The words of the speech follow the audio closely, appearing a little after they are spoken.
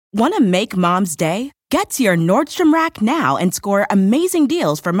Want to make Mom's day? Get to your Nordstrom Rack now and score amazing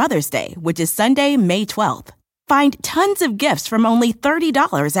deals for Mother's Day, which is Sunday, May 12th. Find tons of gifts from only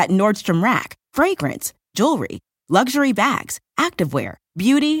 $30 at Nordstrom Rack. Fragrance, jewelry, luxury bags, activewear,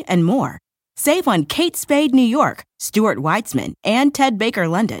 beauty, and more. Save on Kate Spade New York, Stuart Weitzman, and Ted Baker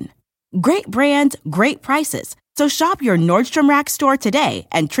London. Great brands, great prices. So shop your Nordstrom Rack store today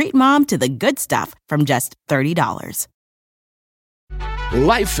and treat Mom to the good stuff from just $30.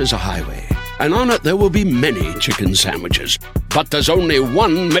 Life is a highway, and on it there will be many chicken sandwiches. But there's only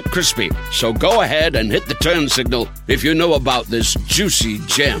one McCrispy. So go ahead and hit the turn signal if you know about this juicy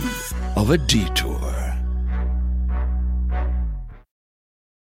gem of a detour.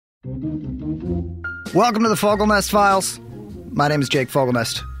 Welcome to the Fogelnest Files. My name is Jake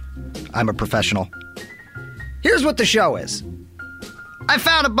Fogelnest. I'm a professional. Here's what the show is. I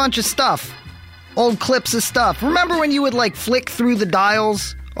found a bunch of stuff. Old clips of stuff. Remember when you would, flick through the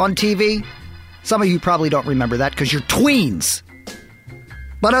dials on TV? Some of you probably don't remember that because you're tweens.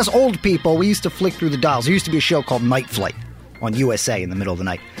 But us old people, we used to flick through the dials. There used to be a show called Night Flight on USA in the middle of the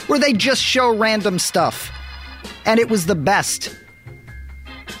night, where they just show random stuff. And it was the best.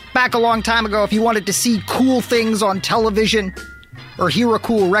 Back a long time ago, if you wanted to see cool things on television or hear a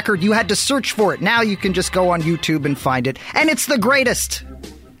cool record, you had to search for it. Now you can just go on YouTube and find it. And it's the greatest.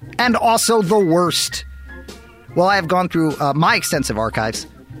 And also the worst. Well, I have gone through my extensive archives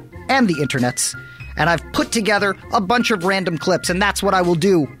and the internets, and I've put together a bunch of random clips, and that's what I will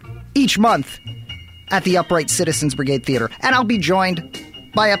do each month at the Upright Citizens Brigade Theater. And I'll be joined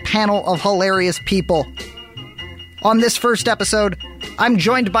by a panel of hilarious people. On this first episode, I'm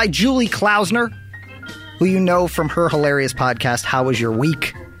joined by Julie Klausner, who you know from her hilarious podcast, How Was Your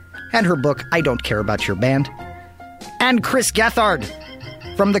Week? And her book, I Don't Care About Your Band. And Chris Gethard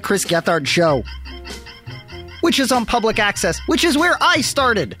from The Chris Gethard Show, which is on public access, which is where I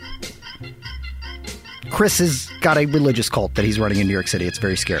started. Chris has got a religious cult that he's running in New York City. It's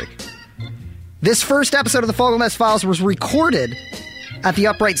very scary. This first episode of the Fogelnest Files was recorded at the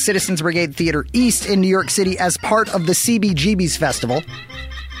Upright Citizens Brigade Theater East in New York City as part of the CBGB's Festival.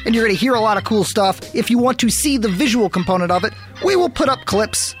 And you're going to hear a lot of cool stuff. If you want to see the visual component of it, we will put up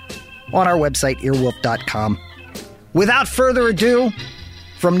clips on our website, earwolf.com. Without further ado,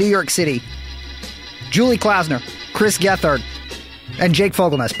 from New York City, Julie Klausner, Chris Gethard, and Jake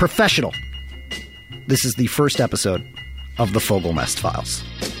Fogelnest, professional. This is the first episode of the Fogelnest Files.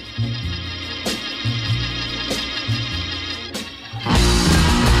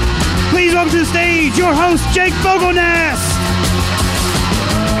 Please welcome to the stage your host, Jake Fogelnest.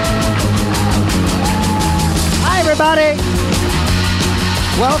 Hi, everybody.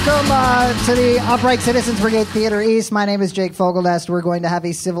 Welcome to the Upright Citizens Brigade Theater East. My name is Jake Fogelnest. We're going to have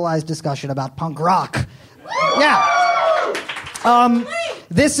a civilized discussion about punk rock. Yeah.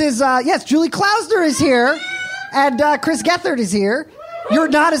 This is, yes, Julie Klausner is here, and Chris Gethard is here. You're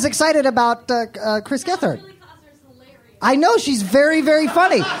not as excited about Chris Gethard. I know, she's very, very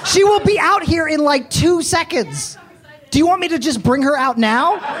funny. She will be out here in 2 seconds. Do you want me to just bring her out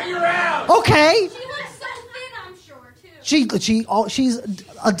now? Bring her out! Okay. She looks so thin, I'm sure, too. She's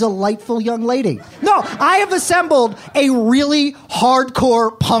a delightful young lady. No, I have assembled a really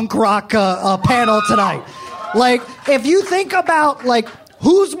hardcore punk rock panel tonight. If you think about,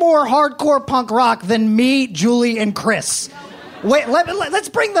 who's more hardcore punk rock than me, Julie, and Chris? Wait, let's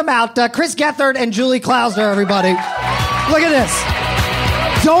bring them out. Chris Gethard and Julie Klausner, everybody. Look at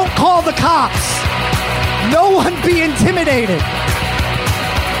this. Don't call the cops. No one be intimidated.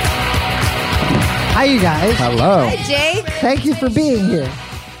 Hi, you guys. Hello. Hi, Jake. Thank you for being here.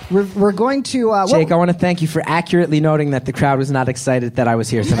 We're going to... Jake, I want to thank you for accurately noting that the crowd was not excited that I was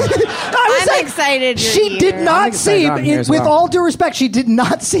here tonight. I'm excited you're She here. did not seem, with all due respect, she did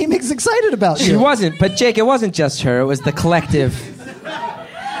not seem as excited about you. She wasn't, but Jake, it wasn't just her. It was the collective.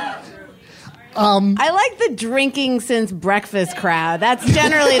 I like the drinking since breakfast crowd. That's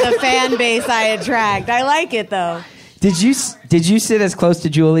generally the fan base I attract. I like it, though. Did you sit as close to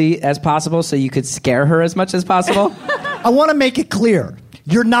Julie as possible so you could scare her as much as possible? I want to make it clear.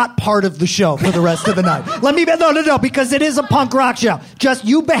 You're not part of the show for the rest of the night. No, because it is a punk rock show. Just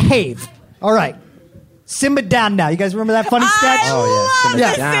you behave. All right. Simmer down now. You guys remember that funny sketch? Oh,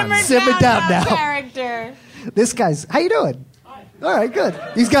 yeah. Simmer down now. Character. This guy's... How you doing? All right, good.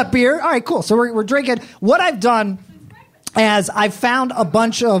 He's got beer. All right, cool. So we're drinking. What I've done is I've found a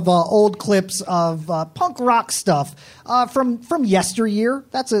bunch of old clips of punk rock stuff from yesteryear.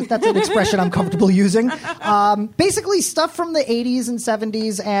 That's an expression I'm comfortable using. Basically, stuff from the 80s and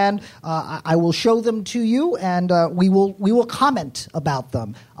 70s, and I will show them to you, and we will comment about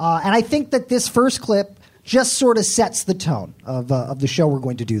them. And I think that this first clip just sort of sets the tone of the show we're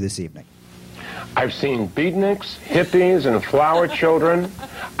going to do this evening. I've seen beatniks, hippies, and flower children.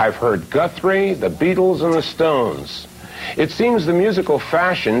 I've heard Guthrie, the Beatles, and the Stones. It seems the musical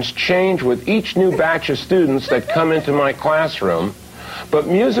fashions change with each new batch of students that come into my classroom, but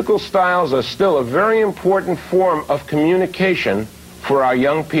musical styles are still a very important form of communication for our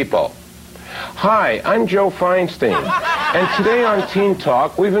young people. Hi, I'm Joe Feinstein, and today on Teen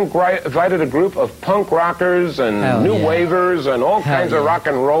Talk, we've invited a group of punk rockers and new wavers and all kinds of rock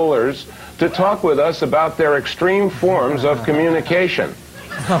and rollers to talk with us about their extreme forms of communication.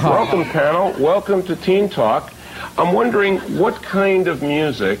 Welcome, panel. Welcome to Teen Talk. I'm wondering what kind of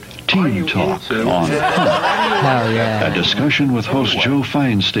music Teen Talk on Punk. A discussion with host Joe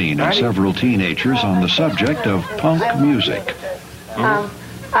Feinstein and several teenagers on the subject of punk music.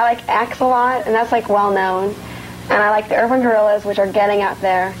 I like Axe a lot, and that's like well known. And I like the Urban Gorillas, which are getting out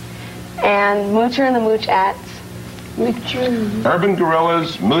there, and Moocher and the Moochettes. Urban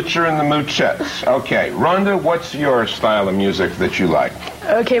Gorillas, Moocher and the Moochettes. Okay, Rhonda, what's your style of music that you like?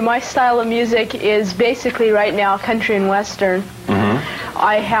 Okay, my style of music is basically right now country and western.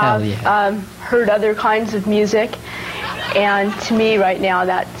 I have heard other kinds of music, and to me right now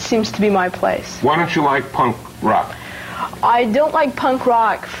that seems to be my place. Why don't you like punk rock? I don't like punk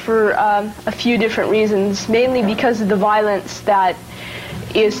rock for a few different reasons, mainly because of the violence that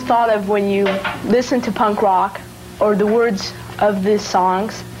is thought of when you listen to punk rock, or the words of the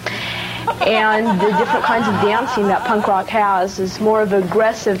songs, and the different kinds of dancing that punk rock has is more of an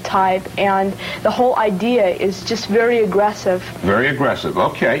aggressive type, and the whole idea is just very aggressive. Very aggressive.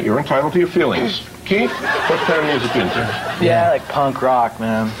 Okay, you're entitled to your feelings. Keith, what kind of music you into? Yeah, I like punk rock,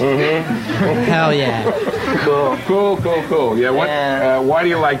 man. Hell yeah. Cool. Yeah, why do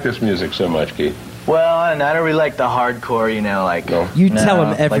you like this music so much, Keith? Well, I don't really like the hardcore, like... You tell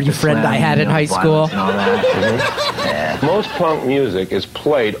him every like friend I had in high school. And all that. Most punk music is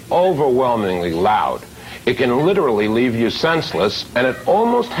played overwhelmingly loud. It can literally leave you senseless, and it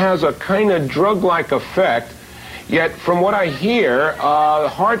almost has a kind of drug-like effect. Yet, from what I hear,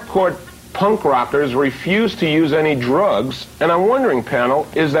 hardcore punk rockers refuse to use any drugs, and I'm wondering, panel,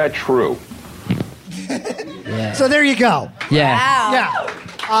 is that true? So there you go. Yeah. Wow.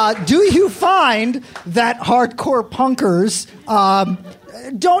 Yeah. Do you find that hardcore punkers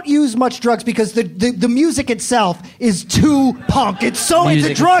don't use much drugs because the music itself is too punk? It's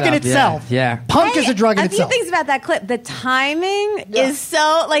a drug in itself. Yeah. Punk is a drug in itself. A few things about that clip. The timing is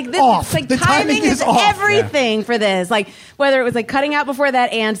so this. Off. Like The timing is off. everything for this. Like whether it was like cutting out before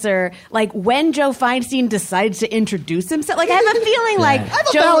that answer, like when Joe Feinstein decides to introduce himself. Like I have a feeling like I have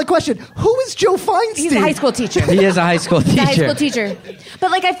a valid question. Who is Joe Feinstein? He's a high school teacher. He is a high school teacher. He's a high school teacher. But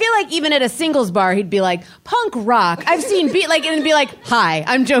like I feel like even at a singles bar, he'd be like punk rock. I've seen and it'd be like, hi,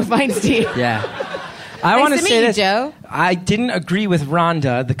 I'm Joe Feinstein. Yeah. I want to meet say you, this. Joe. I didn't agree with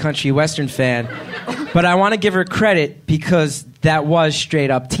Rhonda, the country western fan, but I want to give her credit because that was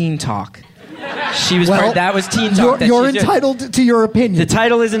straight up Teen Talk. She was that was Teen Talk. You're entitled to your opinion. The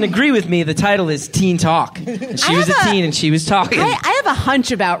title isn't agree with me. The title is Teen Talk. And she was a teen and she was talking. I have a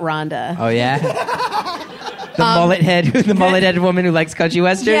hunch about Rhonda. Oh yeah. The mullet-headed woman who likes country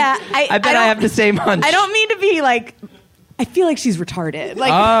western. Yeah, I bet I have the same hunch. I don't mean to be like. I feel like she's retarded.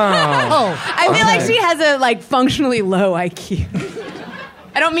 Like, I feel like she has a functionally low IQ.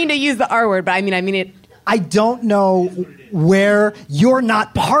 I don't mean to use the R word, but I mean it. I don't know where you're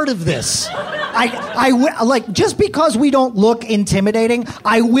not part of this. Just because we don't look intimidating,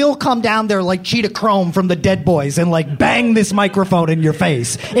 I will come down there like Cheetah Chrome from the Dead Boys and bang this microphone in your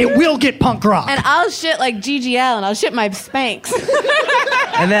face. It will get punk rock. And I'll shit like GG Allen. I'll shit my Spanx.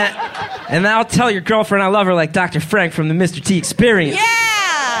 And then I'll tell your girlfriend I love her like Dr. Frank from the Mr. T Experience.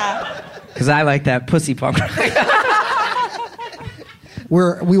 Yeah! Because I like that pussy punk rock.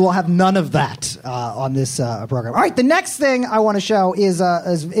 We will have none of that on this program. All right, the next thing I want to show is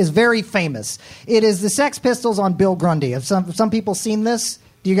very famous. It is the Sex Pistols on Bill Grundy. Have some people seen this?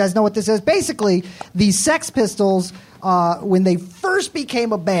 Do you guys know what this is? Basically, the Sex Pistols, when they first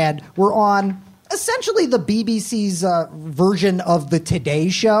became a band, were on essentially the BBC's version of the Today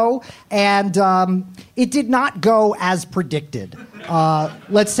Show, and it did not go as predicted.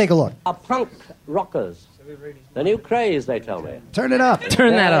 Let's take a look. Punk rockers. The new craze, they tell me. Turn it up.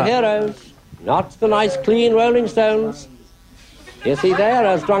 Turn that up. Heroes, not the nice, clean Rolling Stones. You see, they're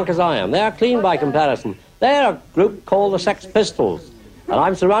as drunk as I am. They're clean by comparison. They're a group called the Sex Pistols. And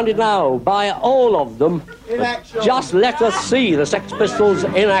I'm surrounded now by all of them. Just let us see the Sex Pistols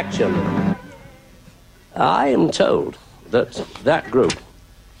in action. I am told that group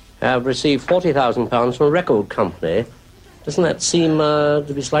have received £40,000 from a record company. Doesn't that seem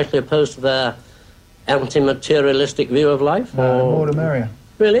to be slightly opposed to their anti-materialistic view of life? More the merrier.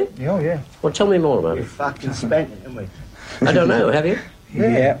 Really? Oh, yeah. Well, tell me more about it. We fucking spent it, haven't we? I don't know, have you?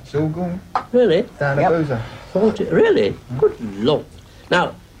 Yeah. It's all gone. Really? Down the boozer. Really? Good Lord.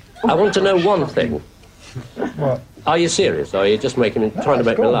 Now, I want to know one thing. What? Are you serious, or are you just trying to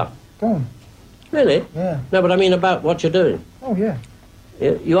make me laugh? Go on. Really? Yeah. No, but I mean about what you're doing. Oh, yeah.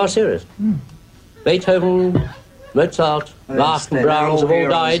 You are serious? Beethoven, Mozart, Bach and Brahms have all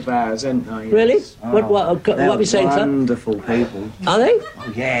died. Really? What are we saying, sir? Wonderful people. Are they?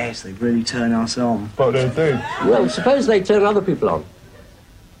 Oh, yes, they really turn us on. What they do? Well, suppose they turn other people on.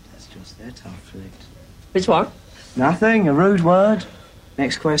 That's just their tough flick. Which one? Nothing, a rude word.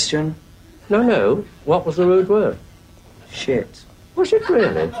 Next question. No. What was the rude word? Shit. Was it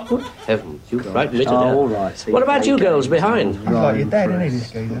really? Good heavens, you right admitted it. all right. See, what about you girls behind? He's like your dad, isn't he,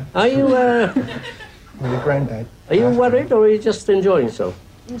 this geezer? Are you, Or your granddad. Are you worried, or are you just enjoying yourself?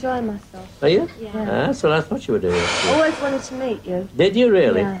 Enjoying myself. Are you? Yeah. That's what I thought you were doing. Always wanted to meet you. Did you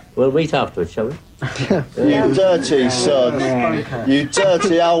really? Yeah. We'll meet afterwards, shall we? You dirty sod. You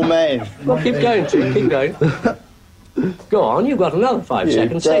dirty old man. Well, keep going, Chief, keep going. Go on, you've got another 5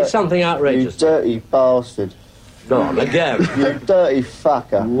 seconds. Say something outrageous. You dirty bastard. Go on, again. You dirty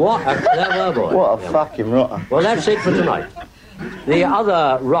fucker. What a clever boy. What a fucking rotter. Well, that's it for tonight. The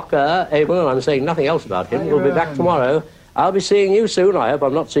other rocker, Abel, and I'm saying nothing else about him, will be back tomorrow. I'll be seeing you soon. I hope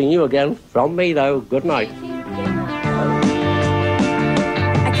I'm not seeing you again. From me, though, good night.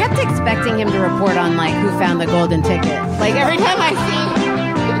 I kept expecting him to report on, like, who found the golden ticket. Like, every time I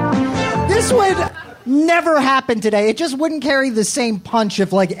see... This would never happen today. It just wouldn't carry the same punch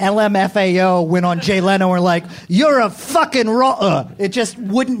if, like, LMFAO went on Jay Leno and, like, you're a fucking It just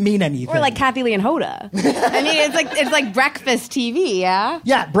wouldn't mean anything. Or, like, Kathy Lee and Hoda. I mean, it's like breakfast TV, yeah?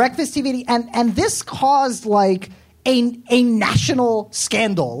 Yeah, breakfast TV. And this caused, like... A national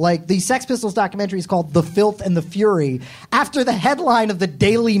scandal. Like, the Sex Pistols documentary is called The Filth and the Fury. After the headline of the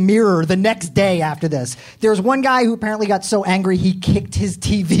Daily Mirror the next day after this, there's one guy who apparently got so angry he kicked his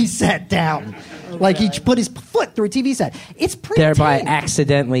TV set down. Like, he put his foot through a TV set. It's pretty thereby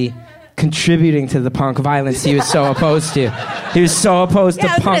accidentally contributing to the punk violence he was so opposed to. He was so opposed to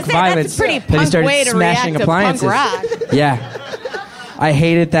punk violence that's a pretty that he punk started way to smashing react appliances. to punk rock. Yeah. I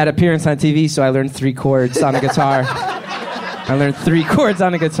hated that appearance on TV, so I learned 3 chords on a guitar. I learned 3 chords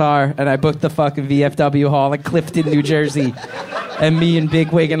on a guitar, and I booked the fucking VFW Hall in Clifton, New Jersey. And me and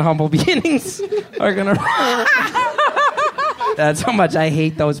Bigwig and Humble Beginnings are gonna... That's how much I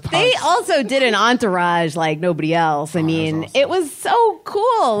hate those punks. They also did an entourage like nobody else. I mean, awesome. It was so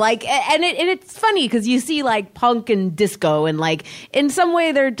cool. Like, and it's funny because you see like punk and disco, and like in some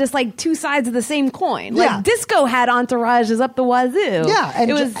way they're just like two sides of the same coin. Like disco had entourages up the wazoo. Yeah,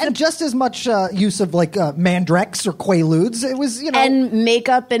 and it was and just as much use of like mandrex or quaaludes. It was and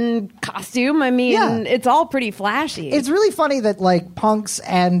makeup and costume. I mean, it's all pretty flashy. It's really funny that like punks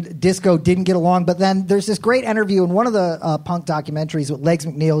and disco didn't get along, but then there's this great interview in one of the punk documentaries with Legs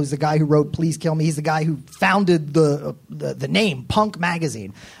McNeil, who's the guy who wrote Please Kill Me. He's the guy who founded the name Punk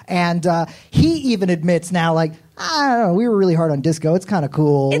Magazine. And he even admits now, like, I don't know, we were really hard on disco. It's kind of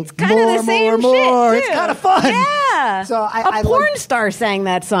cool. It's kind of the same shit, too. It's kind of fun. Yeah. So a porn star sang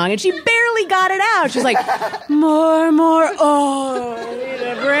that song, and she barely got it out. She's like, more, oh, I need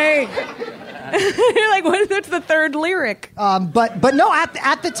a break. You're like, what's the third lyric? But no,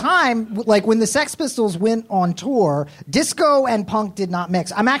 at the time, like when the Sex Pistols went on tour, disco and punk did not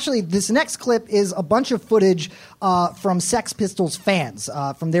mix. This next clip is a bunch of footage from Sex Pistols fans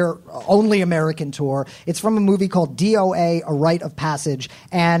from their only American tour. It's from a movie called DOA, A Rite of Passage.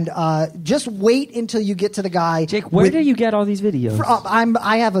 And just wait until you get to the guy. Jake, where do you get all these videos?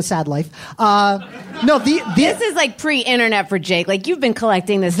 I have a sad life. This is like pre-internet for Jake. Like, you've been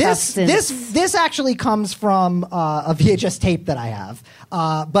collecting this stuff since... This actually comes from a VHS tape that I have.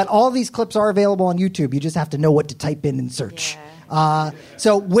 But all these clips are available on YouTube. You just have to know what to type in and search. Yeah.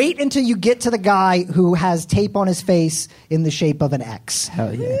 So wait until you get to the guy who has tape on his face in the shape of an X.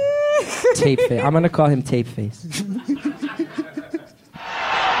 Hell yeah. Tape face. I'm going to call him Tape Face. Oh,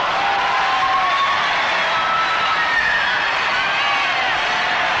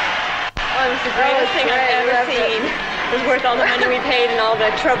 it was the greatest thing I've ever seen. It was worth all the money we paid and all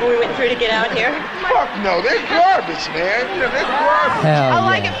the trouble we went through to get out here. Fuck no, they're garbage, man. They're garbage. Hell I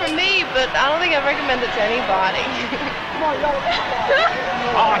like it for me, but I don't think I'd recommend it to anybody.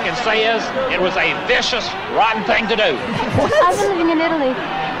 All I can say is it was a vicious, rotten thing to do. I've been living in Italy,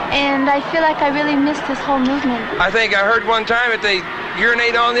 and I feel like I really missed this whole movement. I think I heard one time that they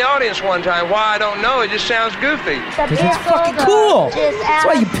urinated on the audience one time. Why, I don't know. It just sounds goofy. Because it's fucking cool. That's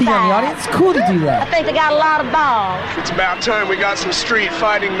why you pee on the audience. It's cool to do that. I think they got a lot of balls. It's about time we got some street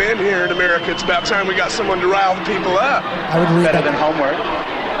fighting men here in America. It's about time we got someone to rile the people up. I would read better than homework.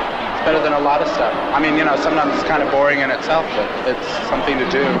 It's better than a lot of stuff. I mean, you know, sometimes it's kind of boring in itself, but it's something to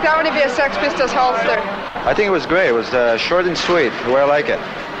do. That would be a Sex Pistols holster. I think it was great. It was short and sweet, the way I like it.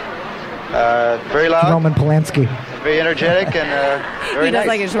 Very loud. Roman Polanski. Very energetic and very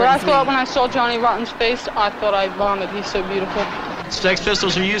nice. When I saw Johnny Rotten's face, I thought I'd vomit. He's so beautiful. Sex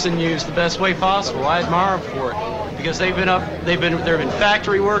Pistols are using youth the best way possible. I admire them for it because they've been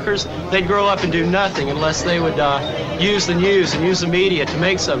factory workers. They'd grow up and do nothing unless they would use the news and use the media to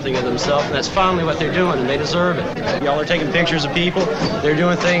make something of themselves. And that's finally what they're doing, and they deserve it. Y'all are taking pictures of people. They're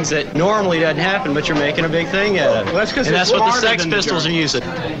doing things that normally doesn't happen, but you're making a big thing out of it. Well, and that's what the Sex Pistols are using.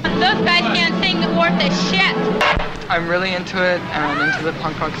 Those guys can't sing the worth of shit. I'm really into it, and I'm into the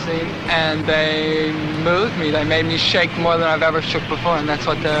punk rock scene, and they moved me. They made me shake more than I've ever shook before, and that's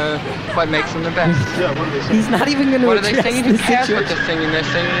what makes them the best. He's not even going to What are they address singing? the Who cares what situation. they're singing? They're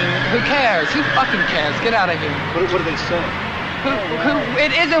singing. Who cares? Who fucking cares? Get out of here. What do they sing?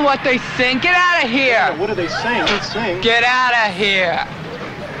 It isn't what they sing. Get out of here. What do they sing? Let's sing. Get out of here.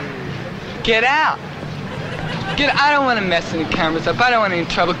 Get out. I don't want to mess any cameras up. I don't want any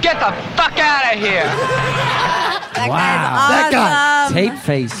trouble. Get the fuck out of here. That guy. Tape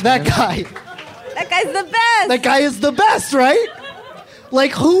face. That guy. That guy's the best. That guy is the best, right?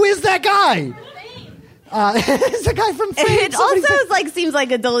 Like, who is that guy? It's the guy from Fame. It also seems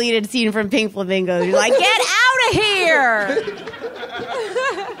like a deleted scene from Pink Flamingos. You're like, get out of here!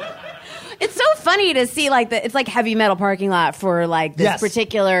 It's so funny to see it's like heavy metal parking lot for like this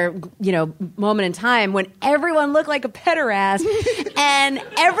particular moment in time when everyone looked like a pederast and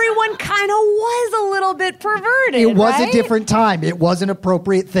everyone kind of was a little bit perverted. It was right? a different time. It was an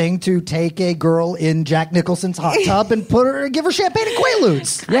appropriate thing to take a girl in Jack Nicholson's hot tub and give her champagne and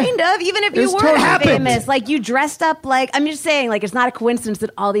Quaaludes. Kind of, even if you It weren't happened. famous, like you dressed up like, I'm just saying, like it's not a coincidence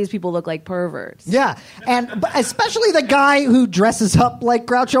that all these people look like perverts. Yeah, but especially the guy who dresses up like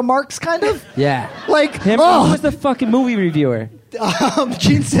Groucho Marx, kind of. Yeah. Like, Him, who was the fucking movie reviewer?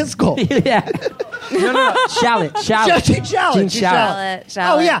 Gene Siskel. Yeah. No. Shallot. Gene Shalit.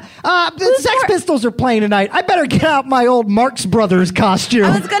 Oh, yeah. The Sex Pistols are playing tonight. I better get out my old Marx Brothers costume.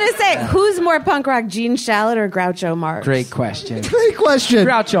 I was going to say, who's more punk rock, Gene Shalit or Groucho Marx? Great question.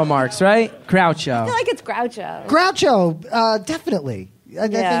 Groucho Marx, right? Groucho. I feel like it's Groucho. Groucho, definitely. I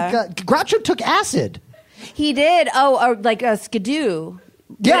think Groucho took acid. He did. Or like a skidoo.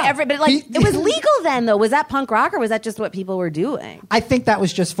 Yeah. But it was legal then, though. Was that punk rock or was that just what people were doing? I think that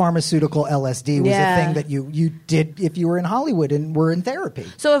was just pharmaceutical LSD was a thing that you did if you were in Hollywood and were in therapy.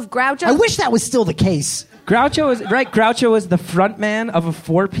 So if Groucho... I wish that was still the case. Groucho was the front man of a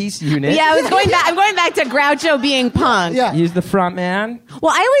 4-piece unit. Yeah, I'm going back to Groucho being punk. Yeah. He's the front man.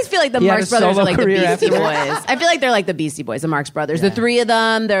 Well, I always feel like the Marx Brothers are like the Beastie afterwards. Boys. I feel like they're like the Beastie Boys, the Marx Brothers. The three of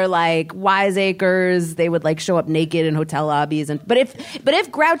them, they're like wiseacres. They would like show up naked in hotel lobbies. But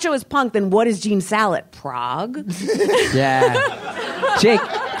if Groucho is punk, then what is Gene Shalit? Prog? Yeah. Jake,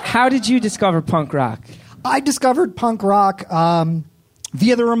 how did you discover punk rock? I discovered punk rock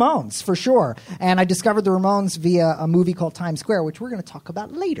via the Ramones, for sure. And I discovered the Ramones via a movie called Times Square, which we're going to talk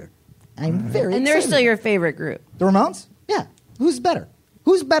about later. I'm very And they're excited. still your favorite group. The Ramones? Yeah. Who's better?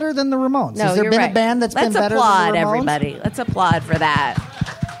 Who's better than the Ramones? No, Has there you're been right. a band that's been better applaud, than the Ramones? everybody. Let's applaud for that.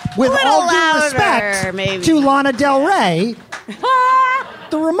 With A little all due louder, respect maybe. to Lana Del Rey,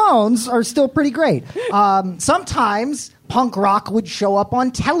 the Ramones are still pretty great. Sometimes punk rock would show up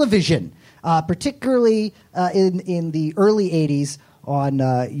on television, particularly in the early 80s on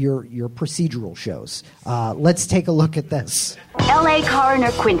your procedural shows. Let's take a look at this. L.A.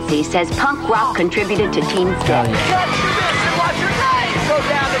 coroner Quincy says punk rock contributed to teens' death.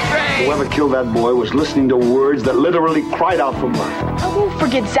 Whoever killed that boy was listening to words that literally cried out for murder. I won't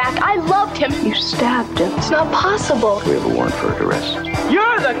forget Zach. I loved him. You stabbed him. It's not possible. We have a warrant for arrest.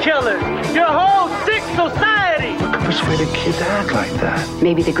 You're the killer. Your whole sick society. What could persuade a kid to act like that?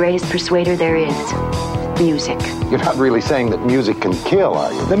 Maybe the greatest persuader there is. Music. You're not really saying that music can kill,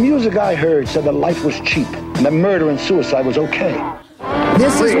 are you? The music I heard said that life was cheap and that murder and suicide was okay.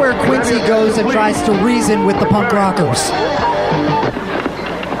 This is where Quincy goes and tries to reason with the punk rockers.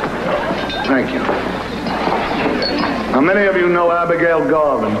 Thank you. Now, many of you know Abigail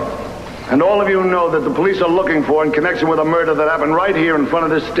Garvin, and all of you know that the police are looking for in connection with a murder that happened right here in front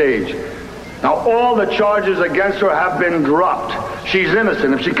of this stage. Now, all the charges against her have been dropped. She's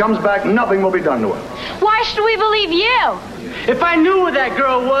innocent. If she comes back, nothing will be done to her. Why should we believe you? If I knew who that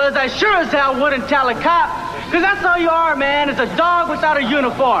girl was, I sure as hell wouldn't tell a cop. Because that's all you are, man. It's a dog without a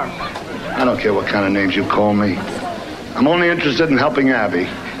uniform. I don't care what kind of names you call me. I'm only interested in helping Abby.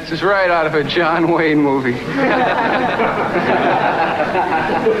 This is right out of a John Wayne movie.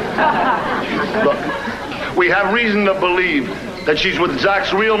 Look, we have reason to believe that she's with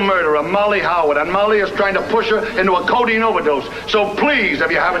Zach's real murderer, Molly Howard, and Molly is trying to push her into a codeine overdose. So please,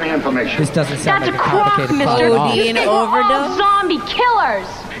 if you have any information. This doesn't sound That's like a crock, complicated plot at all. Mister. We're all zombie killers.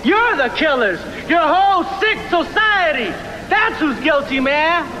 You're the killers. Your whole sick society. That's who's guilty,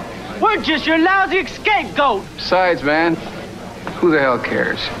 man. We're just your lousy scapegoat. Besides, man, who the hell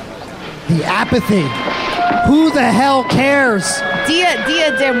cares? The apathy. Who the hell cares? Dia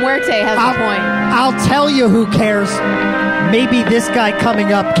de Muerte has a point. I'll tell you who cares. Maybe this guy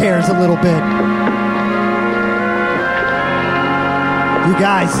coming up cares a little bit. You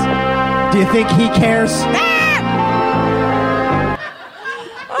guys, do you think he cares?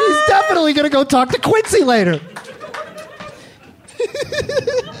 He's definitely going to go talk to Quincy later.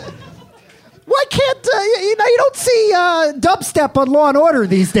 Why can't, you don't see dubstep on Law & Order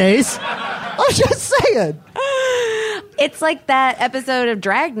these days. I'm just saying. It's like that episode of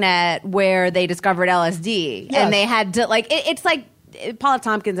Dragnet where they discovered LSD. Yes. And they had to, like, it's like Paula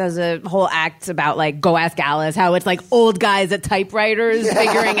Tompkins has a whole act about, like, Go Ask Alice, how it's like old guys at typewriters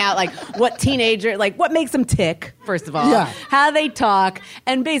figuring out, like, what teenager, like, what makes them tick, first of all, how they talk,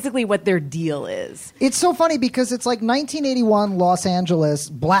 and basically what their deal is. It's so funny because it's like 1981 Los Angeles,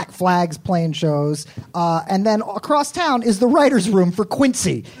 Black Flags playing shows, and then across town is the writer's room for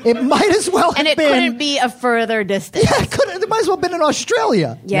Quincy. It might as well have and it been... couldn't be a further distance. Yeah, it might as well have been in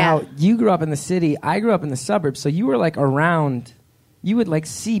Australia. Yeah. Now, you grew up in the city. I grew up in the suburbs, so you were, like, around... You would, like,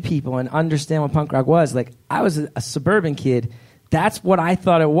 see people and understand what punk rock was. Like, I was a suburban kid. That's what I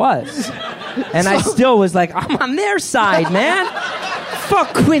thought it was. And I still was like, I'm on their side, man.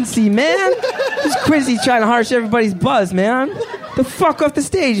 Fuck Quincy, man. This Quincy trying to harsh everybody's buzz, man. The fuck off the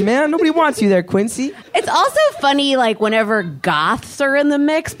stage, man. Nobody wants you there, Quincy. It's also funny, like, whenever goths are in the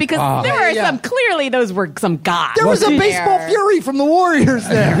mix, because there are some, clearly those were some goths. There was a baseball fury from the Warriors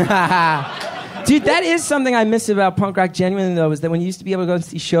there. Dude, that is something I miss about punk rock genuinely, though, is that when you used to be able to go and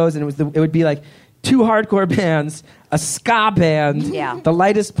see shows and it would be like 2 hardcore bands, a ska band, the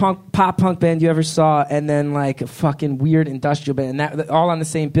lightest pop punk band you ever saw, and then like a fucking weird industrial band, and that all on the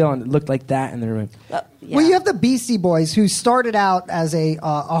same bill, and it looked like that in the room. Well, you have the Beastie Boys, who started out as a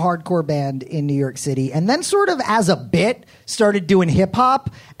hardcore band in New York City, and then sort of as a bit started doing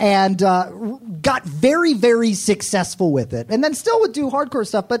hip-hop, and got very, very successful with it. And then still would do hardcore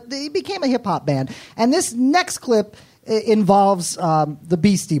stuff, but they became a hip-hop band. And this next clip involves the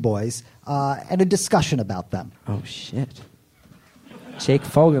Beastie Boys and a discussion about them. Oh, shit. Jake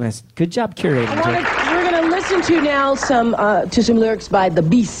Fogelnest. Good job curating, Jake. We're going to listen to now some lyrics by the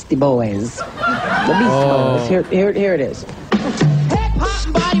Beastie Boys. The Beastie Boys. Here it is. Head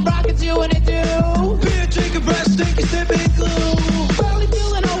poppin', body rockin' to what it do. Beer drinking, breast stinking, stepping glue. Barely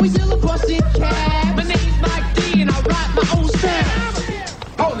feeling always ill a busted cab. My name's Mike D and I write my own stamp.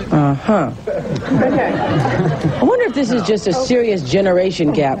 Okay. I wonder if this is just a serious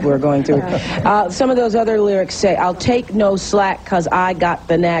generation gap we're going through. Some of those other lyrics say, I'll take no slack 'cause I got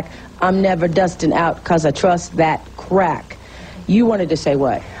the knack. I'm never dusting out 'cause I trust that crack. You wanted to say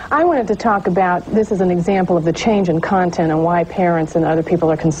what? I wanted to talk about, this is an example of the change in content and why parents and other people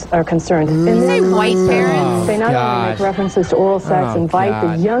are concerned. Did you say white parents? They not only make references to oral sex, invite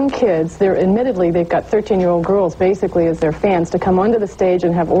the young kids, they've got 13-year-old girls basically as their fans to come onto the stage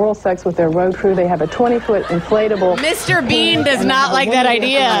and have oral sex with their road crew. They have a 20-foot inflatable... Mr. Bean does not like that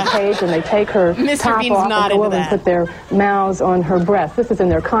idea. Page, and they take her top Bean's off not and go into over and that. put their mouths on her breasts. This is in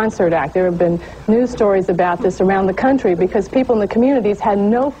their concert act. There have been news stories about this around the country because people in the communities had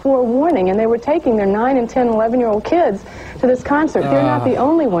no forewarning, and they were taking their 9 and 10, 11-year-old kids to this concert. They're not the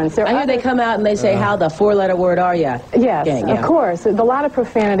only ones. I hear they come out and they say, how the 4-letter word are ya? Yes, Gang, of course. A lot of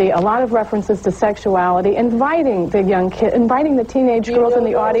profanity, a lot of references to sexuality, inviting the young kid, inviting the teenage girls in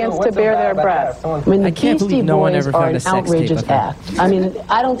the audience to bare their breasts. I mean, the can't Beastie believe no one Boys ever are found an a sex tape outrageous of them. act. I mean,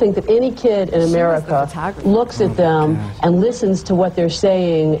 I don't think that any kid in America looks at them and listens to what they're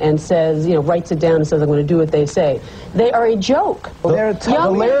saying and says, writes it down and says, I'm going to do what they say. They are a joke.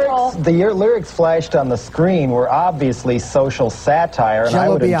 The lyrics flashed on the screen were obviously social satire, and I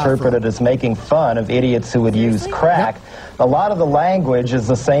would interpret it as making fun of idiots who would use crack. a lot of the language is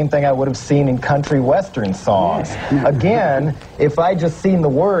the same thing I would have seen in country western songs. Again, if I just seen the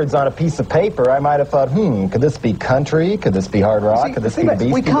words on a piece of paper, I might have thought, could this be country? Could this be hard rock? Could this be the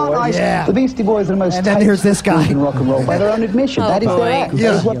Beastie we can't Boys? The Beastie Boys are the most And then here's this guy. in rock and roll by their own admission. That is their act.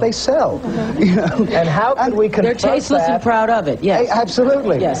 That is what they sell. You know? And how could we confront They're tasteless and proud of it, yes.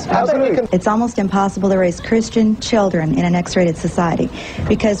 Absolutely. Yes. Absolutely. It's almost impossible to raise Christian children in an X-rated society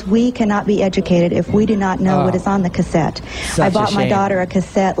because we cannot be educated if we do not know what is on the cassette. I bought my daughter a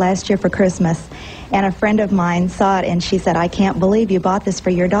cassette last year for Christmas, and a friend of mine saw it, and she said, I can't believe you bought this for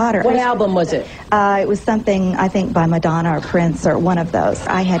your daughter. What album was it? It was something, I think, by Madonna or Prince or one of those.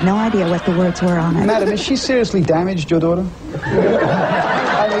 I had no idea what the words were on it. Madam, is she seriously damaged, your daughter?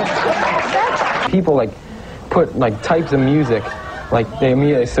 People like put like types of music, like they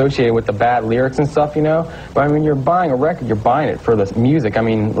immediately associate it with the bad lyrics and stuff, you know. But I mean, you're buying a record, you're buying it for the music. I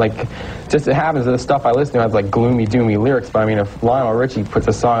mean, like, just it happens that the stuff I listen to has like gloomy, doomy lyrics. But I mean, if Lionel Richie puts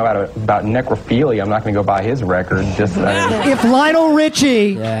a song about necrophilia, I'm not going to go buy his record. Just if Lionel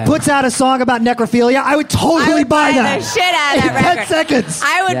Richie puts out a song about necrophilia, I would totally buy that. The shit out of that In 10 record. seconds.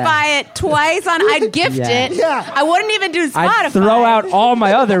 I would buy it twice I'd gift it. Yeah. I wouldn't even do Spotify. I'd throw out all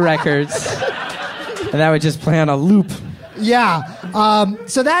my other records, and that would just play on a loop. Yeah.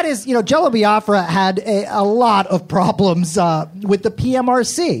 So that is, Jello Biafra had a lot of problems with the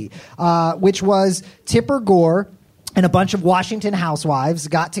PMRC, which was Tipper Gore and a bunch of Washington housewives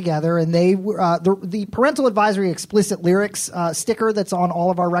got together, and they the parental advisory explicit lyrics sticker that's on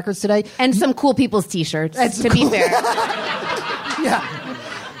all of our records today, and some cool people's T-shirts. To be fair, yeah.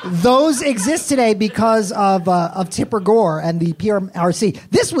 Those exist today because of Tipper Gore and the PMRC.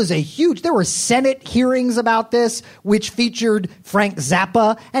 This was there were Senate hearings about this, which featured Frank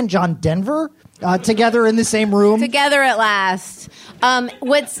Zappa and John Denver together in the same room. Together at last.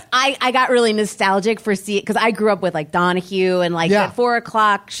 I got really nostalgic for seeing, because I grew up with like Donahue and like at 4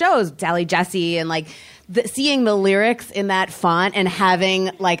 o'clock shows, Sally Jesse, and like seeing the lyrics in that font and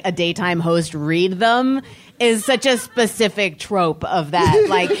having like a daytime host read them is such a specific trope of that.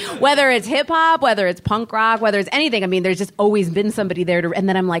 Like, whether it's hip-hop, whether it's punk rock, whether it's anything, I mean, there's just always been somebody there and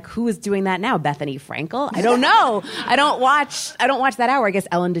then I'm like, who is doing that now? Bethany Frankel? I don't know. I don't watch that hour. I guess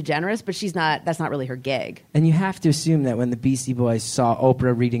Ellen DeGeneres, but that's not really her gig. And you have to assume that when the Beastie Boys saw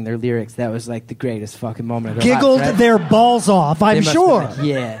Oprah reading their lyrics, that was like the greatest fucking moment of their Giggled life, right? their balls off, I'm sure.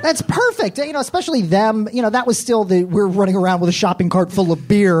 Yeah. That's perfect. Especially them, that was still we're running around with a shopping cart full of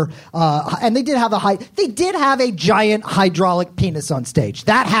beer, and they did have a giant hydraulic penis on stage.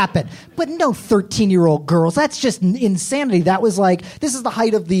 That happened. But no 13-year-old girls. That's just insanity. That was this is the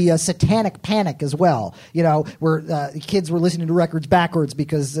height of the satanic panic as well, where kids were listening to records backwards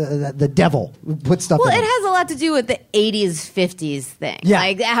because the devil put stuff in Well, them. it has a lot to do with the 80s, 50s thing. Yeah.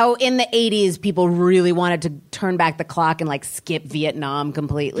 Like how in the 80s, people really wanted to turn back the clock and like skip Vietnam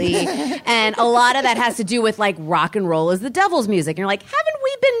completely. And a lot of that has to do with like rock and roll is the devil's music. And you're like, haven't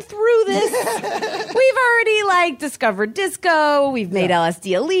we been through this? We've already discovered disco. We've made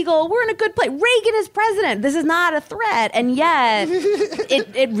LSD illegal. We're in a good place. Reagan is president. This is not a threat. And yet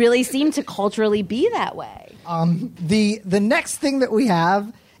it really seemed to culturally be that way. The next thing that we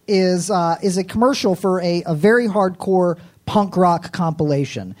have is a commercial for a very hardcore punk rock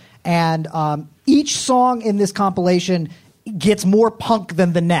compilation. And each song in this compilation gets more punk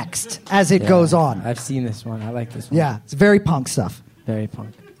than the next as it goes on. I've seen this one. I like this one. Yeah, it's very punk stuff. Very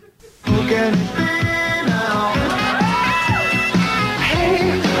punk. You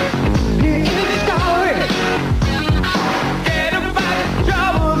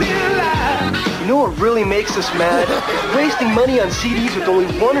know what really makes us mad? Wasting money on CDs with only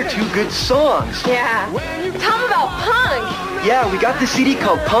one or two good songs. Yeah. Tell them about punk. Yeah, we got this CD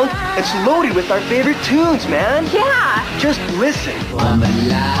called Punk. It's loaded with our favorite tunes, man. Yeah. Just listen.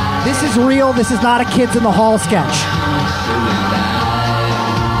 This is real. This is not a Kids in the Hall sketch.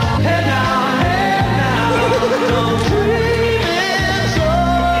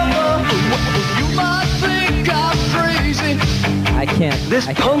 I can't. This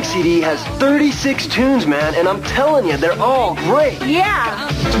punk CD has 36 tunes, man, and I'm telling you, they're all great. Yeah.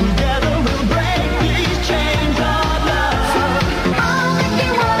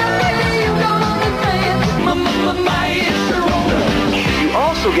 You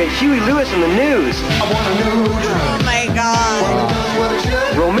also get Huey Lewis and the News. Oh my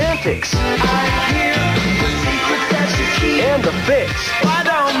God. Romantics. And The Fix.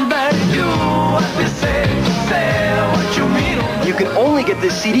 You can only get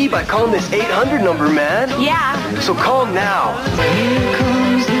this CD by calling this 800 number, man. Yeah. So call now. Here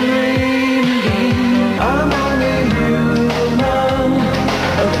comes the rain again. I'm only human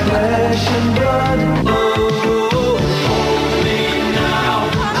of flesh and blood.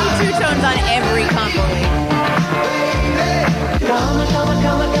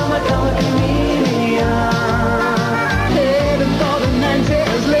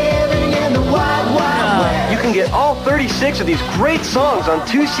 all 36 of these great songs on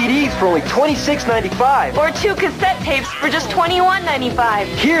 2 CDs for only $26.95. Or 2 cassette tapes for just $21.95.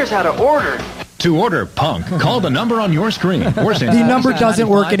 Here's how to order. To order Punk, call the number on your screen. Or send The number doesn't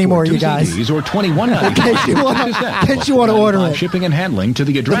work anymore, you guys. CDs or $21.95. In case you want to order it. Shipping and handling to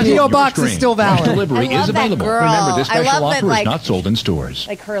the address The on P.O. your box screen. is still valid. Delivery I love is that available. girl. Remember, this I special love offer that, is not sold in stores.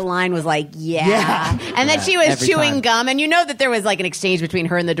 Like her line was like, yeah. And then she was every chewing time. gum, and you know that there was like an exchange between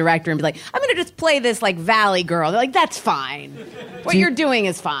her and the director and be like, I'm going to just play this like Valley Girl. They're like, that's fine. What you're doing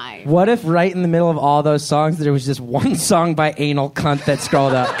is fine. What if right in the middle of all those songs there was just one song by Anal Cunt that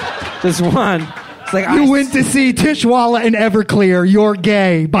scrolled up? Just one. It's like, You went to see Tishwalla and Everclear, You're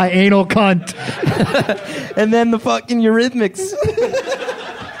Gay by Anal Cunt. And then the fucking Eurythmics.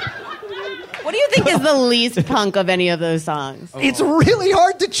 What do you think is the least punk of any of those songs? It's really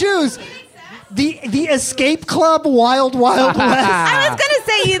hard to choose. The Escape Club, Wild Wild West. I was going to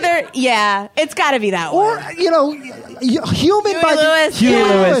say either, it's got to be that one. Or, Human by Lewis. Huey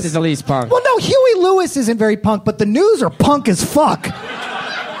Lewis is the least punk. Well, no, Huey Lewis isn't very punk, but the News are punk as fuck.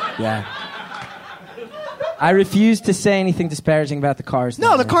 Yeah. I refuse to say anything disparaging about the Cars.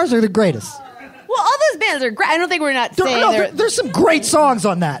 No, the Cars are the greatest. Well, all those bands are great. I don't think we're not saying they're... There's some great songs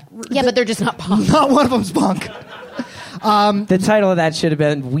on that. Yeah, but they're just not punk. Not one of them's punk. The title of that should have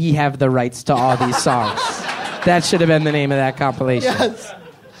been "We Have the Rights to All These Songs." That should have been the name of that compilation. Yes.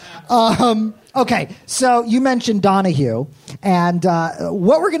 Okay, so you mentioned Donahue, and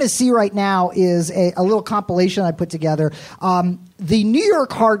what we're going to see right now is a little compilation I put together. The New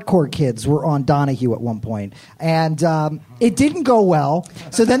York hardcore kids were on Donahue at one point, and it didn't go well.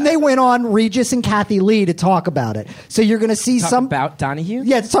 So then they went on Regis and Kathy Lee to talk about it. So you're going to see Talk about Donahue?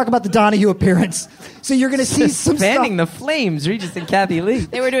 Yeah, to talk about the Donahue appearance. So you're going to see some fanning stuff. the flames, Regis and Kathy Lee.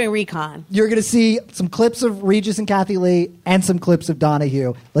 They were doing Recon. You're going to see some clips of Regis and Kathy Lee and some clips of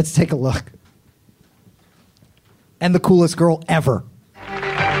Donahue. Let's take a look. And the coolest girl ever.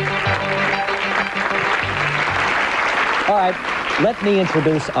 All right, let me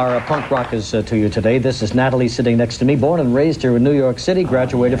introduce our punk rockers to you today. This is Natalie sitting next to me, born and raised here in New York City,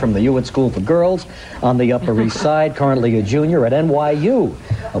 graduated from the Hewitt School for Girls on the Upper East Side, currently a junior at NYU.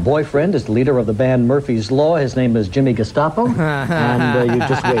 A boyfriend is the leader of the band Murphy's Law. His name is Jimmy Gestapo, and you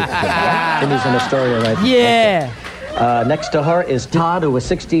just wait. Jimmy's in Astoria right now. Yeah. Next to her is Todd, who is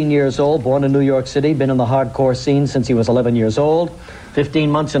 16 years old, born in New York City, been in the hardcore scene since he was 11 years old.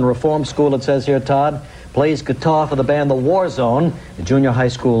 15 months in reform school, it says here, Todd. Plays guitar for the band The War Zone, a junior high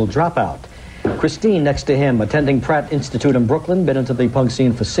school dropout. Christine, next to him, attending Pratt Institute in Brooklyn, been into the punk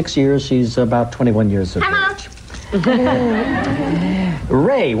scene for 6 years. She's about 21 years of age.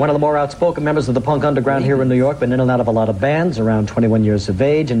 Ray, one of the more outspoken members of the punk underground here in New York, been in and out of a lot of bands, around 21 years of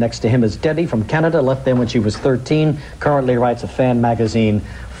age. And next to him is Debbie from Canada, left there when she was 13, currently writes a fan magazine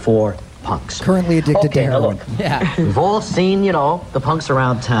for punks. Currently addicted to heroin. Yeah. We've all seen, the punks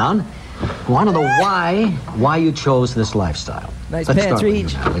around town. I want to know why you chose this lifestyle. Nice Let's pants, start with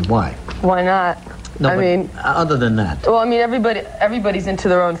Reach. you, Natalie. Why? Why not? No, I but mean, other than that. well, I mean, everybody's into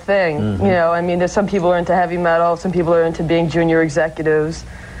their own thing. Mhm. I mean, there's some people are into heavy metal, some people are into being junior executives.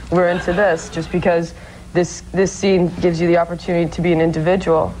 We're into this just because this scene gives you the opportunity to be an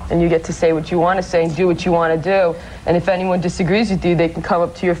individual, and you get to say what you want to say and do what you want to do. And if anyone disagrees with you, they can come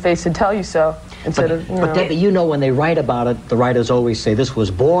up to your face and tell you so. But Debbie, when they write about it, the writers always say this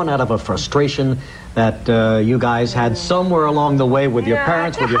was born out of a frustration that you guys had somewhere along the way with your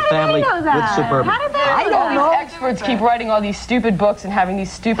parents, with your family, with Suburban. I don't know. Experts keep writing all these stupid books and having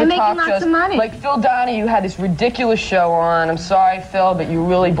these stupid And talk making shows. lots of money. Like Phil Donahue had this ridiculous show on. I'm sorry, Phil, but you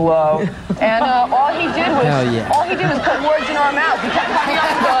really blow. And all he did was put words in our mouth. He kept coming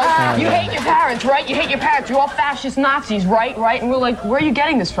up and going, "You hate your parents, right? You hate your parents. You're all fascist Nazis, right? Right?" And we're like, "Where are you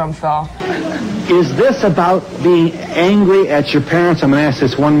getting this from, Phil?" Is this about being angry at your parents? I'm going to ask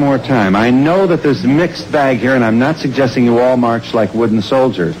this one more time. I know that there's a mixed bag here, and I'm not suggesting you all march like wooden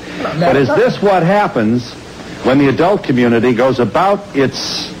soldiers. But is this what happens when the adult community goes about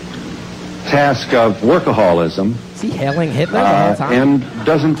its task of workaholism Is he hailing Hitler the whole time? and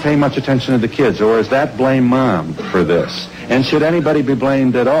doesn't pay much attention to the kids? Or is that blame mom for this? And should anybody be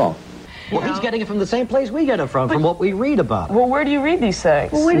blamed at all? Well, he's getting it from the same place we get it from what we read about. Well, where do you read these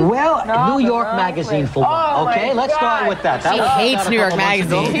things? New York Magazine for one. Okay, let's start with that. She hates New York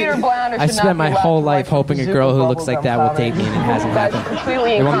Magazine. Peter Blounder I should spent not my be allowed whole to life write hoping a Bazooka girl who looks like bubblegum that will comedy. date me, and it hasn't That's happened.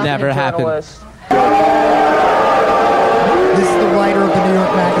 completely It will incompetent never happen. journalist. This is the writer of the New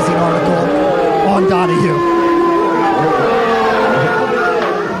York Magazine article on Donahue.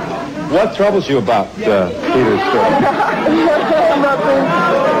 What troubles you about Peter's story?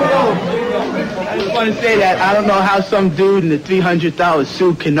 want to say that I don't know how some dude in a $300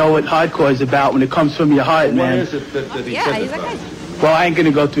 suit can know what hardcore is about when it comes from your heart, man. What is it that he says about? Well, I ain't going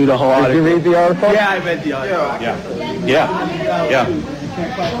to go through the whole article. Did you read the article? Yeah, I read the article. Yeah.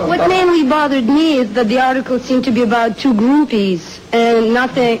 What mainly bothered me is that the article seemed to be about two groupies and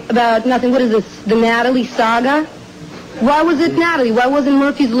nothing. What is this? The Natalie saga? Why was it Natalie? Why wasn't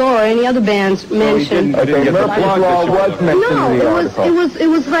Murphy's Law or any other bands mentioned? Murphy's Law was mentioned in the article. It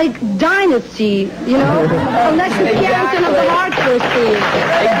was like Dynasty, you know? Alexis Carrington of the hardcore scene.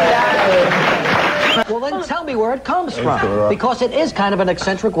 Well, then tell me where it comes from, because it is kind of an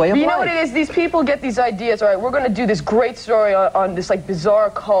eccentric way of You life. know what it is? These people get these ideas, all right, we're going to do this great story on this, like, bizarre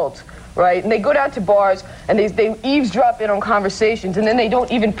cult, right? And they go down to bars, and they eavesdrop in on conversations, and then they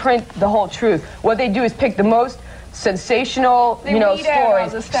don't even print the whole truth. What they do is pick the most sensational,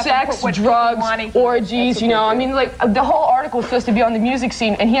 stories. Sex, drugs, orgies, I mean, like, the whole article is supposed to be on the music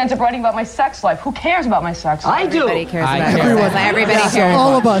scene, and he ends up writing about my sex life. Who cares about my sex life? I do. Everybody cares about Everyone. Everybody cares.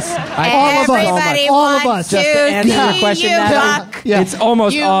 All of us. Everybody All of us. wants Just to answer the question, you Natalie, fuck. it's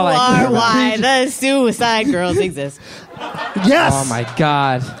almost You all I are care why the Suicide Girls exist. Yes. Oh my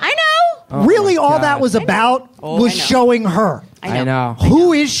God. I know. Oh Really, my all God. that was about was I know. showing her. I know.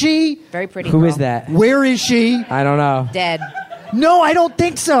 Who is she? Very pretty. Who girl. is that? Where is she? I don't know. Dead. No, I don't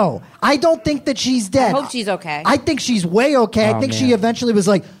think so. I don't think that she's dead. I hope she's okay. I think she's way okay. I Oh, think she man. eventually was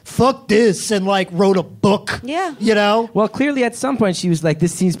like, fuck this, and like wrote a book. Yeah. You know? Well, clearly at some point she was like,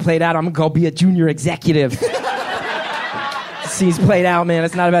 this scene's played out. I'm going to go be a junior executive. Scene's played out, man.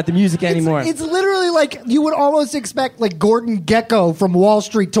 It's not about the music anymore. It's literally like you would almost expect like Gordon Gekko from Wall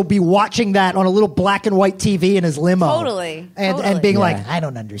Street to be watching that on a little black and white TV in his limo. Totally. And being Yeah. like, I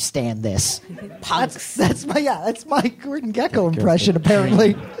don't understand this. Punks. That's my Gordon Gekko impression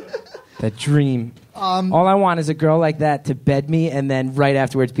apparently. That dream. All I want is a girl like that to bed me and then right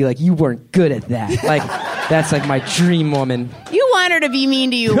afterwards be like, you weren't good at that. Like, that's like my dream woman. You want her to be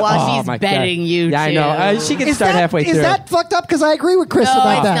mean to you while Oh, she's my God. bedding you, Yeah, too. I know. She can start halfway through. Is that fucked up? Because I agree with Chris No,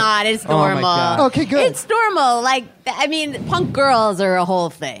 about it's that. not. It's Oh, my normal. God. Okay, good. It's normal. Like, I mean, punk girls are a whole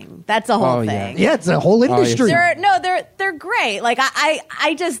thing. That's a whole Oh, yeah. thing. Yeah, it's a whole industry. They're great. Like I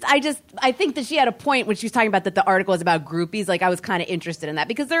think that she had a point when she was talking about that the article is about groupies. Like I was kind of interested in that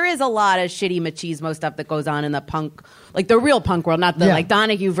because there is a lot of shitty machismo stuff that goes on in the punk, like the real punk world, not the like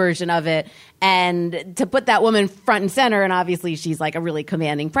Donahue version of it. And to put that woman front and center, and obviously she's like a really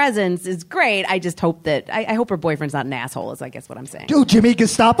commanding presence, is great. I just hope that I hope her boyfriend's not an asshole. Is I guess what I'm saying. Dude, Jimmy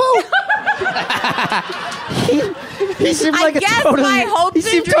Gestapo? he seemed like I guess my hopes he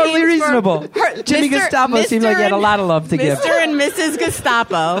seemed and totally dreams for reasonable. her- Jimmy Mr. Gestapo seemed like he had a lot of love to give. Mr. and Mrs.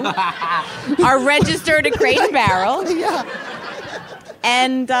 Gestapo are registered at Crate and Barrel.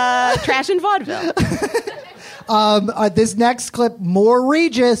 And Trash and Vaudeville. This next clip, more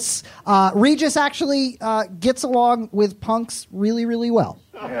Regis. Regis actually gets along with punks really, really well.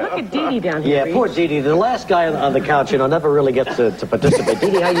 Look at Dee Dee down here. Yeah, poor Dee Dee. The last guy on the couch, never really gets to participate. Dee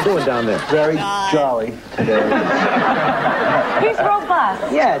Dee, how you doing down there? Very jolly today. He's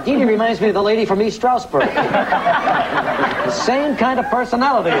robust. Yeah, Dee Dee reminds me of the lady from East Stroudsburg. The same kind of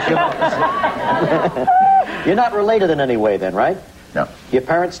personality, if you know. You're not related in any way then, right? No. Your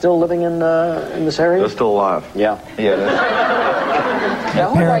parents still living in this area? They're still alive. Yeah. Yeah. Now,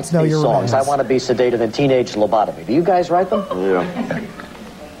 who parents writes know these your songs? romance. I Want to Be Sedated and Teenage Lobotomy. Do you guys write them? Yeah.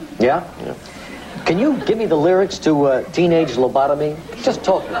 Yeah? Can you give me the lyrics to Teenage Lobotomy? Just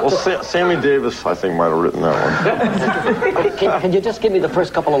talk. Well, Sammy Davis, I think, might have written that one. Can you just give me the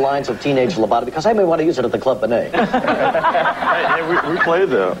first couple of lines of Teenage Lobotomy? Because I may want to use it at the Club Benet. Hey, we played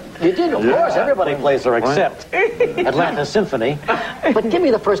there. You did, of course. Everybody plays there except Atlanta Symphony. But give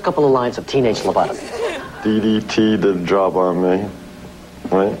me the first couple of lines of Teenage Lobotomy. DDT did a job on me.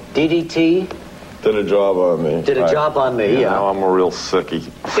 Right? DDT did a job on me. Did a job on me, yeah. Now I'm a real sickie.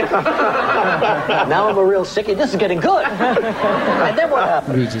 Now I'm a real sickie. This is getting good. And then what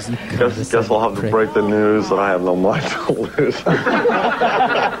happened? Regis, Guess I'll have to break the news that I have no mind to lose.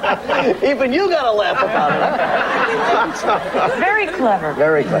 Even you got to laugh about it, huh? Very clever.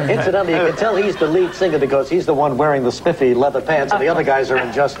 Very clever. Incidentally, you can tell he's the lead singer because he's the one wearing the spiffy leather pants, and the other guys are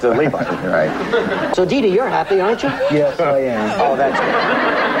in just Levi. Right. So, Dee Dee, you're happy, aren't you? Yes, I am. Oh, that's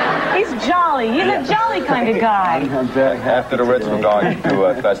good. He's jolly. He's a jolly kind of guy. After the Reds were going to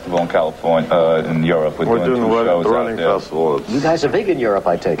a festival in California, in Europe, we're doing 2 shows the out running there. festival. You guys are big in Europe,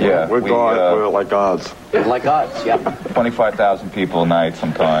 I take it. Yeah, We're like gods. Like gods, yeah. 25,000 people a night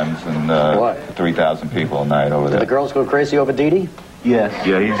sometimes, and 3,000 people a night over Do there. the girls go crazy over Dee Dee? Yes.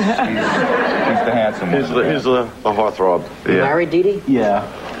 Yeah, he's the handsome one. He's a heartthrob. You married, Dee Dee? Yeah.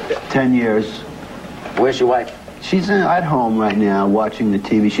 10 years. Where's your wife? She's at home right now watching the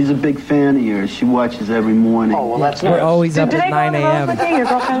TV. She's a big fan of yours. She watches every morning. Oh, well, that's We're always up Do they at go 9 on the road a.m. with you, your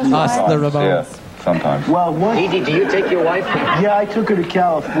girlfriend's Us, wife? the Ramones. Yeah, sometimes. Well, what? Edie, do you take your wife? Yeah, I took her to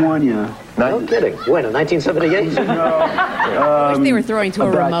California. No kidding. When, in 1978? I wish they were throwing to a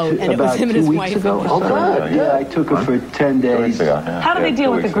remote and it was him and his wife. Ago. Oh, good. Yeah, I took her for 10 days. How do they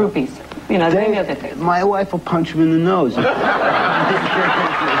deal with the groupies? You know, they know that they... My wife will punch him in the nose. The only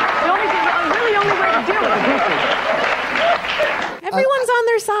way to deal with the groupies. Everyone's on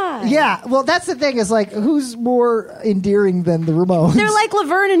their side. Yeah, well, that's the thing is like, who's more endearing than the Ramones? They're like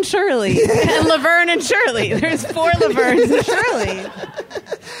Laverne and Shirley. And Laverne and Shirley. There's 4 Lavernes and Shirley.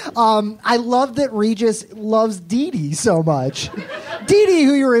 I love that Regis loves Dee Dee so much. Dee Dee,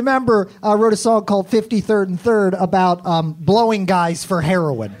 who you remember, wrote a song called 53rd and 3rd about blowing guys for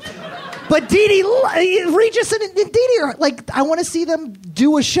heroin. But Dee Dee, Regis and Dee Dee are like, I want to see them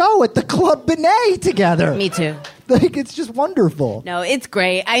do a show at the Club Benet together. Me too. Like, it's just wonderful. No, it's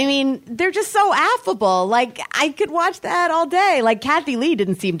great. I mean, they're just so affable. Like, I could watch that all day. Like, Kathy Lee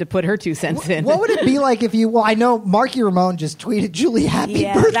didn't seem to put her 2 cents in. What would it be like if you, well, I know Marky Ramone just tweeted Julie happy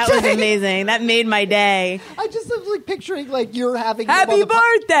birthday. That was amazing. That made my day. I just was like picturing like you're having Happy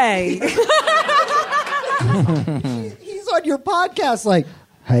birthday! He's on your podcast like,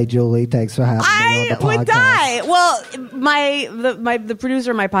 hey, Julie, thanks for having me on the podcast. I would die. Well, the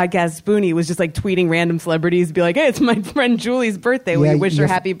producer of my podcast, Spoonie, was just like tweeting random celebrities, be like, "Hey, it's my friend Julie's birthday. Will you wish her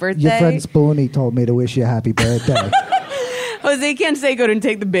happy birthday?" Your friend Spoonie told me to wish you a happy birthday. Jose Canseco didn't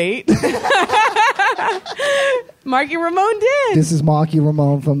take the bait. Marky Ramone did. This is Marky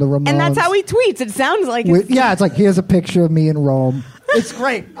Ramone from the Ramones. And that's how he tweets. It sounds like yeah, it's like, here's a picture of me in Rome. It's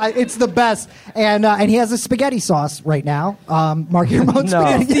great. It's the best. And he has a spaghetti sauce right now. Marky Ramone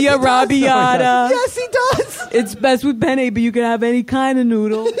spaghetti. The arrabbiata. Yes, he does. It's best with penne, but you can have any kind of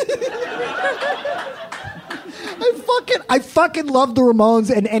noodle. I fucking love the Ramones,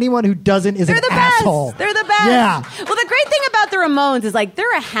 and anyone who doesn't is an asshole. They're the best. Yeah. Well, the great thing about the Ramones is like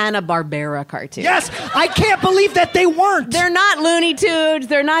they're a Hanna-Barbera cartoon. Yes, I can't believe that they weren't. They're not Looney Tunes.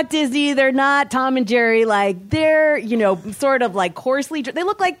 They're not Disney. They're not Tom and Jerry. Like they're sort of like coarsely. They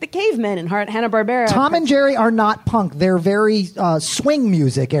look like the cavemen in Hanna-Barbera. Tom and Jerry are not punk. They're very swing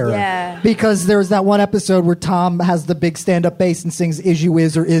music era. Yeah. Because there's that one episode where Tom has the big stand-up bass and sings "Is You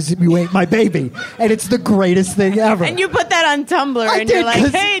Is or Is You Ain't My Baby," and it's the greatest thing ever. And you put that on Tumblr, and you're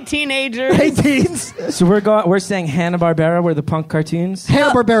like, "Hey, teenagers." Hey, teens. So we're saying Hanna-Barbera were the punk cartoons?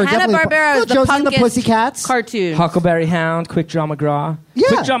 Hanna-Barbera, Hanna-Barbera is the Josie and the punkest Pussycats cartoon. Huckleberry Hound, Quick Draw McGraw. Yeah.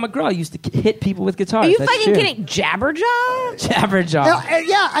 Quick Draw McGraw used to hit people with guitars. Are you That's fucking true. kidding? Jabberjaw?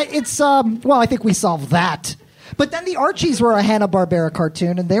 Jabberjaw. It's well, I think we solved that. But then the Archies were a Hanna-Barbera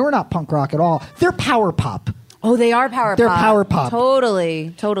cartoon, and they were not punk rock at all. They're power pop. Oh, they are power pop. They're power pop.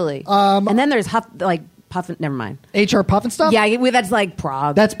 Totally. And then there's Puffin. Never mind. HR Puff and stuff? Yeah, that's like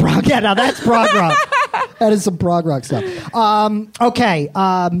prog. That's prog. Yeah, now that's prog rock. That is some prog rock stuff. Okay.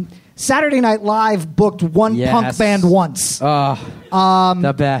 Saturday Night Live booked one punk band once.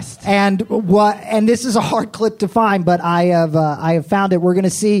 The best. And this is a hard clip to find, but I have found it. We're going to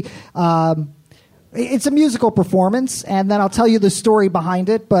see. It's a musical performance, and then I'll tell you the story behind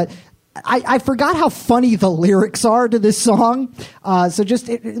it. But I forgot how funny the lyrics are to this song. So just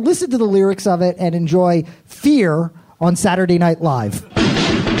listen to the lyrics of it and enjoy Fear on Saturday Night Live.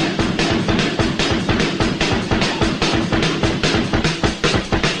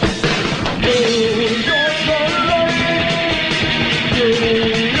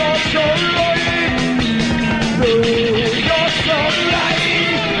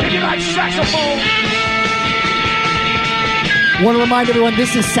 Want to remind everyone,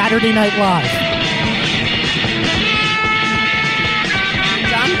 this is Saturday Night Live.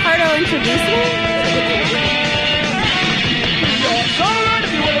 John Pardo introduced me?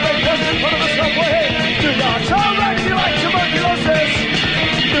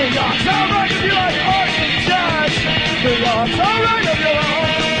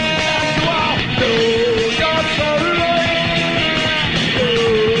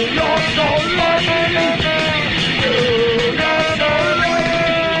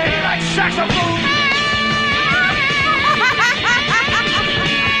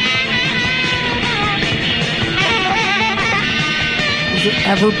 Has there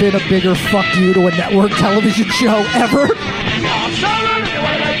ever been a bigger fuck you to a network television show ever? I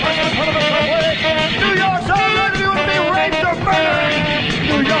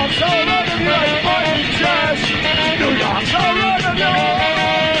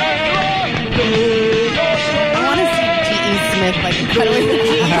want to see T.E. Smith, like, cut with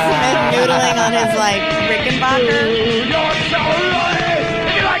T.E. Smith noodling on his, like, Rickenbacker.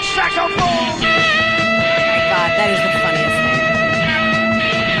 Oh my God, That is the funniest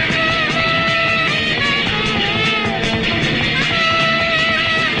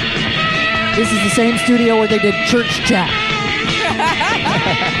thing. This is the same studio where they did Church Chat.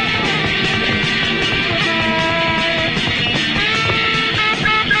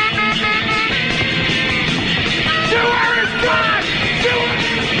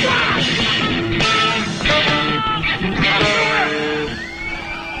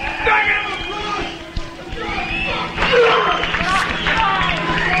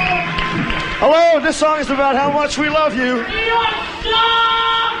 Hello, this song is about how much we love you.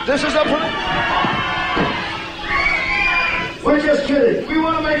 This is a... We're just kidding. We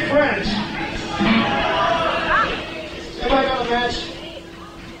want to make friends. Anybody got a match?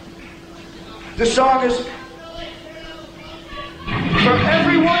 This song is for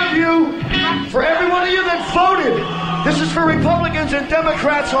every one of you, that voted. This is for Republicans and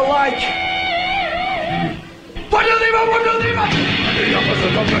Democrats alike. And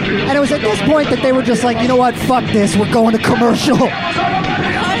it was at this point that they were just like, you know what, fuck this, we're going to commercial.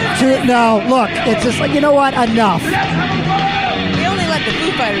 No, look, it's just like, you know what, enough. They only let the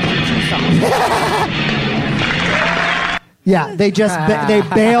Foo Fighters do 2 songs. Yeah, they just they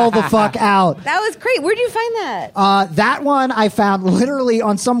bail the fuck out. That was great. Where'd you find that? That one I found literally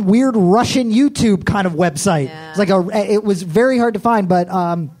on some weird Russian YouTube kind of website. Yeah. It was very hard to find, but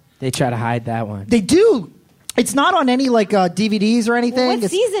they try to hide that one. They do. It's not on any DVDs or anything. Well,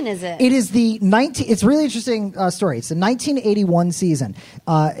 what season is it? It is it's a really interesting story. It's the 1981 season.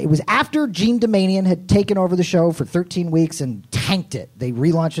 It was after Gene Domanian had taken over the show for 13 weeks and tanked it. They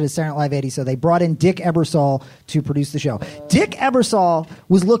relaunched it as Saturday Night Live 80, so they brought in Dick Ebersol to produce the show. Dick Ebersol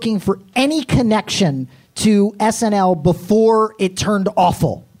was looking for any connection to SNL before it turned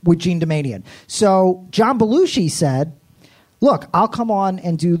awful with Gene Domanian. So John Belushi said, look, I'll come on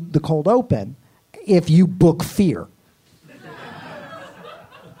and do the cold open if you book Fear.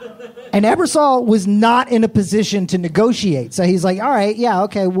 And Ebersol was not in a position to negotiate. So he's like, all right, yeah,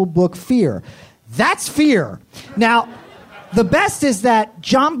 okay, we'll book Fear. That's Fear. Now, the best is that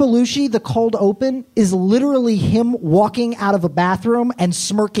John Belushi, the cold open, is literally him walking out of a bathroom and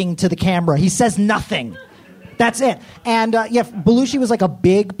smirking to the camera. He says nothing. That's it. And Belushi was like a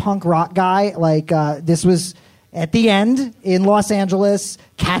big punk rock guy. This was at the end in Los Angeles.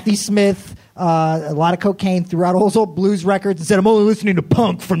 Kathy Smith, a lot of cocaine throughout all those old blues records, and said, "I'm only listening to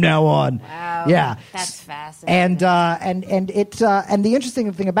punk from now on." Wow, yeah, that's fascinating. And the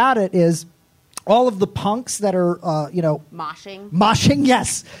interesting thing about it is all of the punks that are moshing,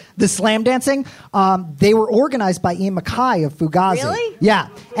 yes, the slam dancing, they were organized by Ian MacKaye of Fugazi. Really? Yeah,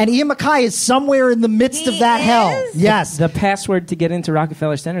 and Ian MacKaye is somewhere in the midst of that hell. Yes, the password to get into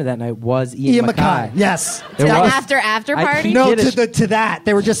Rockefeller Center that night was Ian MacKaye. Yes, after party. To that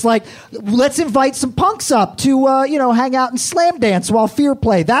they were just like, let's invite some punks up to hang out and slam dance while Fear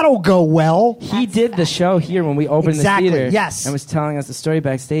play. That'll go well. He did the show here when we opened the theater. Yes, and was telling us the story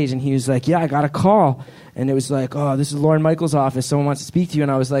backstage, and he was like, "Yeah, I got a call." And it was like, "Oh, this is Lorne Michaels' office. Someone wants to speak to you."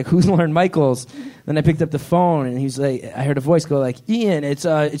 And I was like, "Who's Lorne Michaels?" Then I picked up the phone, and he was like, I heard a voice go like, "Ian, it's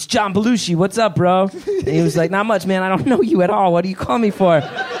John Belushi. What's up, bro?" And he was like, "Not much, man. I don't know you at all. What do you call me for?"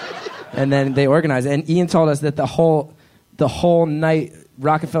 And then they organized it. And Ian told us that the whole night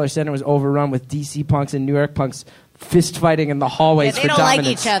Rockefeller Center was overrun with DC punks and New York punks fist fighting in the hallways for dominance. They don't like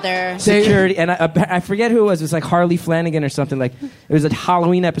each other. Security. And I forget who it was. It was like Harley Flanagan or something. Like, it was a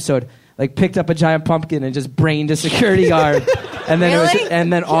Halloween episode. Like, picked up a giant pumpkin and just brained a security guard. And then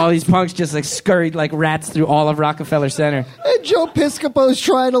then all these punks just like scurried like rats through all of Rockefeller Center. And Joe Piscopo's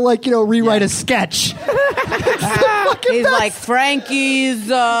trying to rewrite a sketch. He's like, Frankie's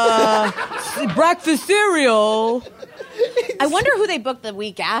breakfast cereal. I wonder who they booked the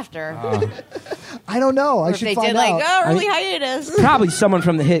week after. I don't know. Or I if should they find did out. early hiatus. Probably someone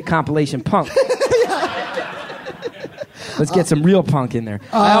from the hit compilation Punk. Let's get some real punk in there.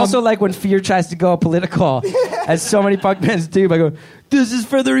 I also like when Fear tries to go political, as so many punk bands do, by going, "This is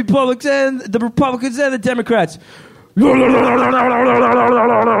for the Republicans and the Democrats."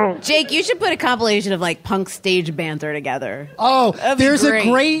 Jake, you should put a compilation of punk stage banter together. Oh, there's a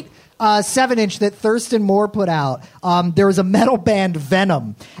great 7-inch that Thurston Moore put out. There was a metal band,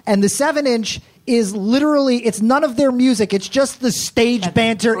 Venom, and the 7-inch is literally, it's none of their music. It's just the stage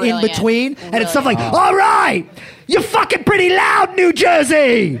banter in between. And it's stuff like, "All right, you're fucking pretty loud, New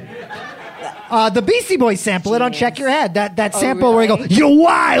Jersey." The Beastie Boys sample it on Check Your Head. That sample where he goes, "You're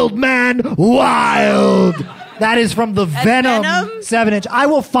wild, man, wild." That is from the Venom 7-inch. I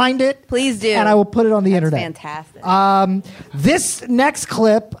will find it. Please do. And I will put it on the internet. Fantastic. This next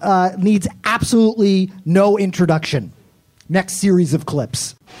clip needs absolutely no introduction. Next series of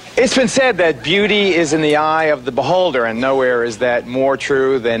clips. It's been said that beauty is in the eye of the beholder, and nowhere is that more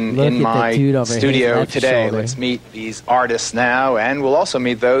true than Look in at the my dude over his studio left today. shoulder. Let's meet these artists now, and we'll also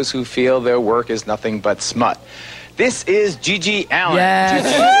meet those who feel their work is nothing but smut. This is Gigi Allen. Yes.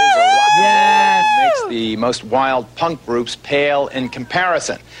 Gigi is a rock and roll who makes the most wild punk groups pale in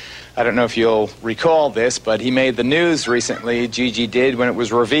comparison. I don't know if you'll recall this, but he made the news recently, Gigi did, when it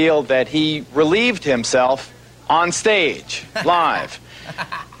was revealed that he relieved himself on stage, live.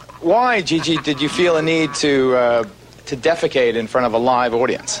 Why, Gigi, did you feel a need to defecate in front of a live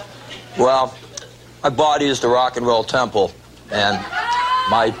audience? Well, my body is the rock and roll temple, and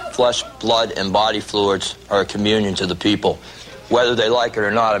my flesh, blood, and body fluids are a communion to the people, whether they like it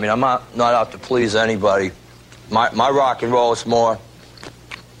or not. I mean, I'm not out to please anybody. My rock and roll is more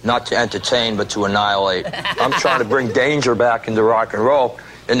not to entertain, but to annihilate. I'm trying to bring danger back into rock and roll,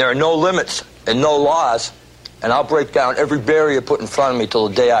 and there are no limits and no laws, and I'll break down every barrier put in front of me till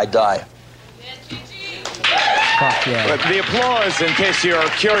the day I die. Fuck yeah. But the applause, in case you're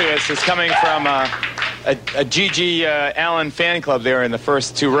curious, is coming from a Gigi Allen fan club there in the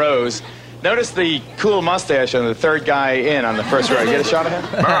first two rows. Notice the cool mustache on the third guy in on the first row. Get a shot of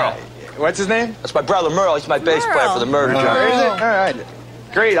him? Merle. What's his name? That's my brother Merle. He's my bass player for the Murder Is Giants. it? All right.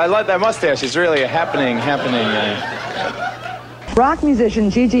 Great. I like that mustache. It's really a happening. Rock musician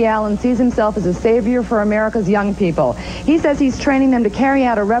Gigi Allen sees himself as a savior for America's young people. He says he's training them to carry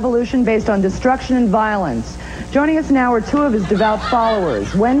out a revolution based on destruction and violence. Joining us now are two of his devout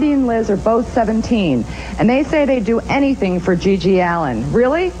followers. Wendy and Liz are both 17, and they say they'd do anything for Gigi Allen.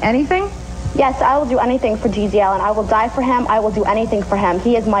 Really? Anything? Yes, I will do anything for Gigi Allen. I will die for him. I will do anything for him.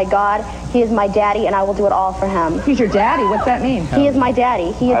 He is my God. He is my daddy, and I will do it all for him. He's your daddy? What's that mean? He is my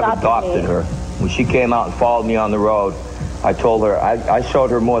daddy. He I've adopted me. her. When she came out and followed me on the road, I told her, I showed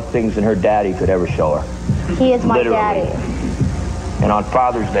her more things than her daddy could ever show her. He is my Literally. daddy. And on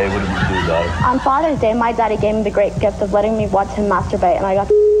Father's Day, what did you do, Daddy? On Father's Day, my daddy gave me the great gift of letting me watch him masturbate, and I got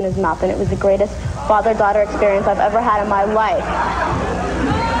in his mouth, and it was the greatest father-daughter experience I've ever had in my life.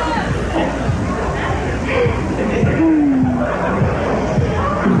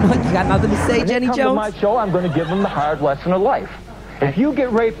 You got nothing to say, Jenny Jones? To my show, I'm going to give them the hard lesson of life. If you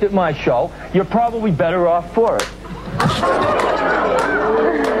get raped at my show, you're probably better off for it.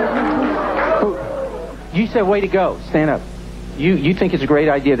 You said, way to go. Stand up. You think it's a great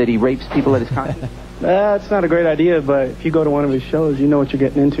idea that he rapes people at his concert? It's not a great idea, but if you go to one of his shows, you know what you're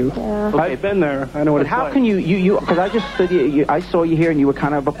getting into. Yeah. I've been there. I know what but it's how like. can you because I just stood I saw you here and you were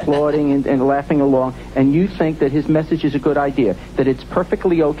kind of applauding and laughing along, and you think that his message is a good idea, that it's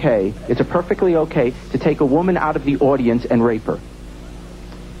perfectly okay to take a woman out of the audience and rape her.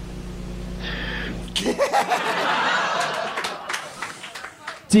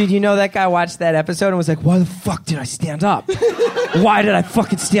 Dude, you know that guy watched that episode and was like, why the fuck did I stand up? Why did I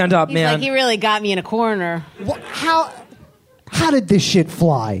fucking stand up, He's man? like, he really got me in a corner. How did this shit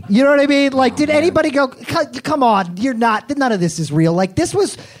fly? You know what I mean? Like, did anybody go, come on, none of this is real. Like, this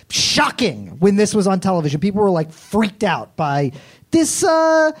was shocking when this was on television. People were like freaked out by this,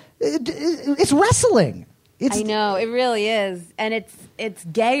 it's wrestling. I know, it really is. And it's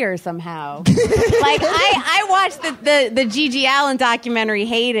gayer somehow. Like, I watched the Gigi Allen documentary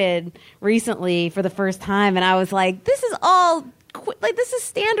Hated recently for the first time, and I was like, this is all... Like, this is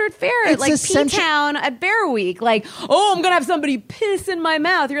standard fare at, like, P-Town at Bear Week. Like, oh, I'm going to have somebody piss in my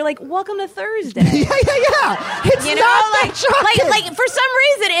mouth. You're like, welcome to Thursday. Yeah. It's you not know, that shocking. like for some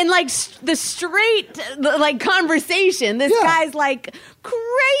reason, in, like, the straight, like, conversation, this guy's, like,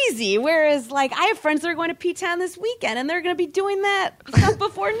 crazy. Whereas, like, I have friends that are going to P-Town this weekend, and they're going to be doing that stuff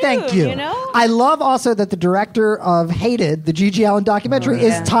before noon. Thank you. You know? I love also that the director of Hated, the Gigi Allen documentary,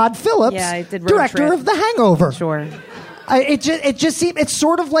 is Todd Phillips, director of The Hangover. Sure. It just seems it's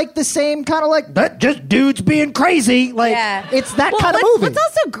sort of like the same kind of like that just dudes being crazy. Like it's that kind of movie. What's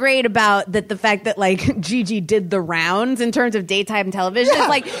also great about the fact that like Gigi did the rounds in terms of daytime television is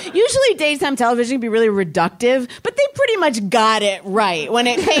like usually daytime television can be really reductive, but they pretty much got it right when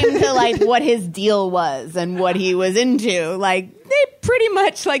it came to like what his deal was and what he was into. Like they pretty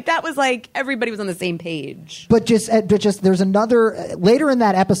much like that was like everybody was on the same page. But just there's another later in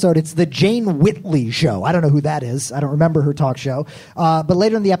that episode. It's the Jane Whitley show. I don't know who that is. I don't remember her talk show. But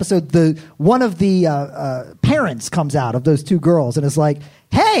later in the episode, one of the parents comes out of those two girls and is like,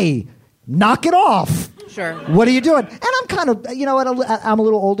 "Hey, knock it off. Sure. What are you doing?" And I'm kind of I'm a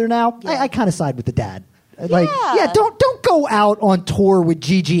little older now. I kind of side with the dad. Like, don't go out on tour with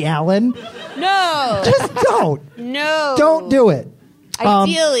Gigi Allen. No. Just don't. No. Don't do it.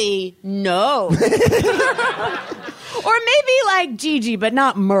 Ideally, no. Or maybe like Gigi, but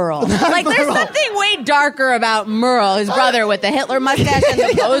not Merle. Like there's something way darker about Merle, his brother with the Hitler mustache and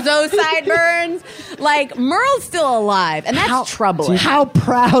the bozo sideburns. Like Merle's still alive, and that's troubling. How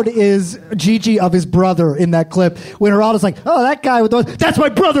proud is Gigi of his brother in that clip when Geraldo's like, "Oh, that guy with those, that's my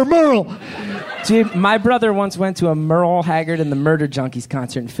brother Merle." Dude, my brother once went to a Merle Haggard and the Murder Junkies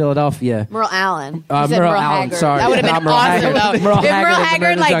concert in Philadelphia. Merle Allen. Merle Allen, Haggard. sorry. That would have been awesome, though. If Merle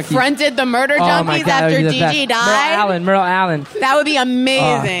Haggard like Junkies. fronted the Murder Junkies after Gigi died. Merle Allen. That would be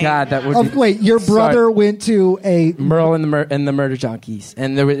amazing. Oh, God, that would be... Wait, your brother went to a... Merle and the Murder Junkies.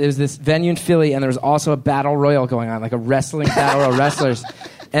 And there was this venue in Philly, and there was also a battle royal going on, like a wrestling battle royal wrestlers.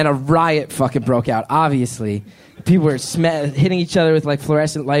 And a riot fucking broke out, obviously. People were hitting each other with like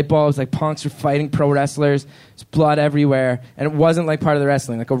fluorescent light bulbs, like punks were fighting pro wrestlers. There's blood everywhere. And it wasn't like part of the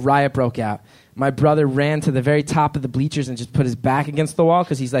wrestling. Like a riot broke out. My brother ran to the very top of the bleachers and just put his back against the wall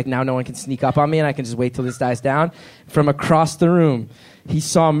because he's like, now no one can sneak up on me and I can just wait till this dies down. From across the room, he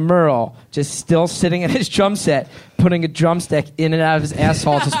saw Merle just still sitting at his drum set, putting a drumstick in and out of his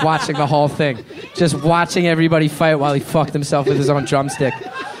asshole, just watching the whole thing. Just watching everybody fight while he fucked himself with his own drumstick.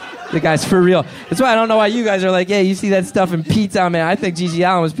 The guy's for real. That's why I don't know why you guys are like, yeah, you see that stuff in P-Town, man. I think Gigi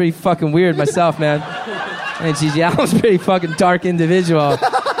Allen was pretty fucking weird myself, man. I think Gigi Allen was a pretty fucking dark individual,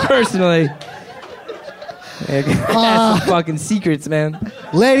 personally. Yeah, that's some fucking secrets, man.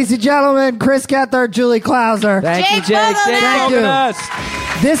 Ladies and gentlemen, Chris Gethard, Julie Klausner. Thank you, Jake. Thank you.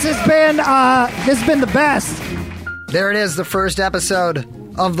 This has been the best. There it is, the first episode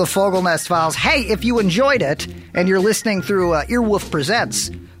of the Fogelnest Files. Hey, if you enjoyed it and you're listening through Earwolf Presents,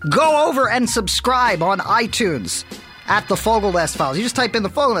 go over and subscribe on iTunes at the Fogelnest Files. You just type in the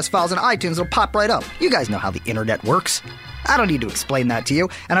Fogelnest Files in iTunes, it'll pop right up. You guys know how the internet works. I don't need to explain that to you.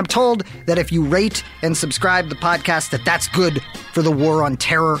 And I'm told that if you rate and subscribe the podcast, that's good for the war on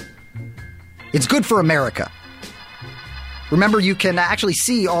terror. It's good for America. Remember, you can actually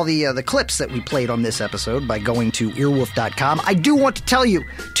see all the clips that we played on this episode by going to earwolf.com. I do want to tell you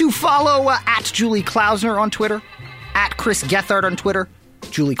to follow at Julie Klausner on Twitter, at Chris Gethard on Twitter,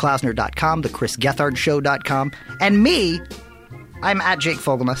 julieklausner.com, thechrisgethardshow.com, and me, I'm at Jake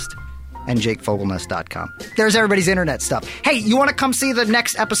Fogelnest and jakefogelnest.com. There's everybody's internet stuff. Hey, you want to come see the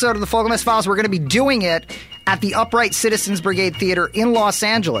next episode of the Fogelnest Files? We're going to be doing it at the Upright Citizens Brigade Theater in Los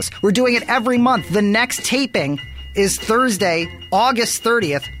Angeles. We're doing it every month. The next taping is Thursday, August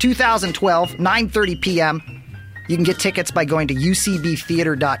 30th, 2012, 9:30 p.m. You can get tickets by going to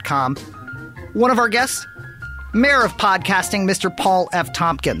ucbtheater.com. One of our guests, Mayor of Podcasting, Mr. Paul F.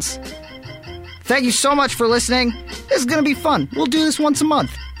 Tompkins. Thank you so much for listening. This is going to be fun. We'll do this once a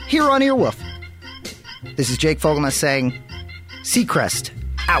month here on Earwolf. This is Jake Fogelnest saying, Seacrest,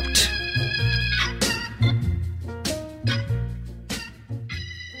 out.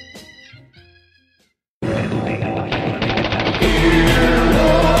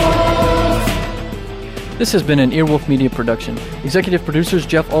 This has been an Earwolf Media production. Executive producers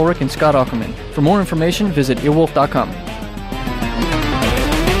Jeff Ulrich and Scott Aukerman. For more information, visit earwolf.com.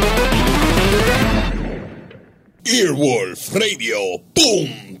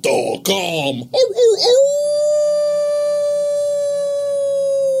 EarwolfRadio.com.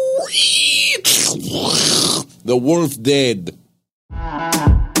 The wolf dead.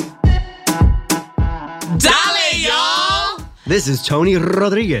 Dale, y'all! This is Tony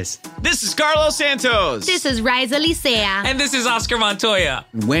Rodriguez. This is Carlos Santos. This is Riza Licea. And this is Oscar Montoya.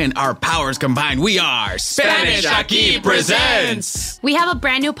 When our powers combine, we are Spanish Aquí Presents. We have a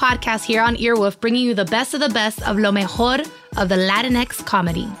brand new podcast here on Earwolf, bringing you the best of lo mejor of the Latinx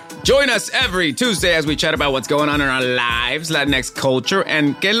comedy. Join us every Tuesday as we chat about what's going on in our lives, Latinx culture,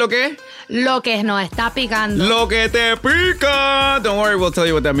 and ¿qué es lo que? Lo que nos está picando. Lo que te pica. Don't worry, we'll tell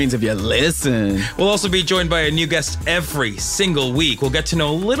you what that means if you listen. We'll also be joined by a new guest every single week. We'll get to know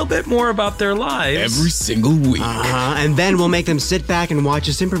a little bit more about their lives. Every single week. And then we'll make them sit back and watch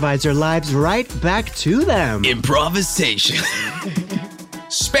us improvise their lives right back to them. Improvisation.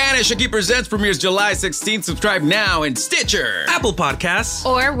 Spanish Aquí Presents premieres July 16th. Subscribe now in Stitcher, Apple Podcasts,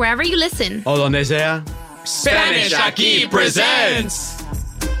 or wherever you listen. O donde sea. Spanish Aquí Presents.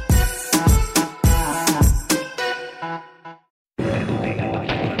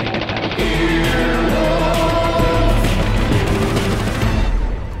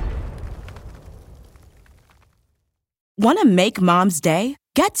 Want to make Mom's day?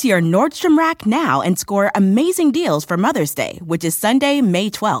 Get to your Nordstrom Rack now and score amazing deals for Mother's Day, which is Sunday, May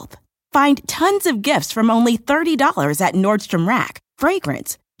 12th. Find tons of gifts from only $30 at Nordstrom Rack.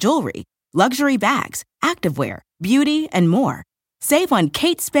 Fragrance, jewelry, luxury bags, activewear, beauty, and more. Save on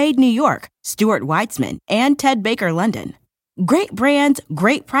Kate Spade New York, Stuart Weitzman, and Ted Baker London. Great brands,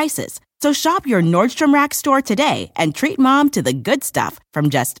 great prices. So shop your Nordstrom Rack store today and treat Mom to the good stuff from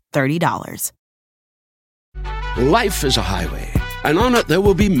just $30. Life is a highway, and on it there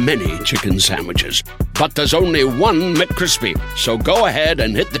will be many chicken sandwiches. But there's only one McCrispy. So go ahead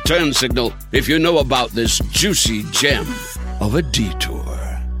and hit the turn signal if you know about this juicy gem of a detour.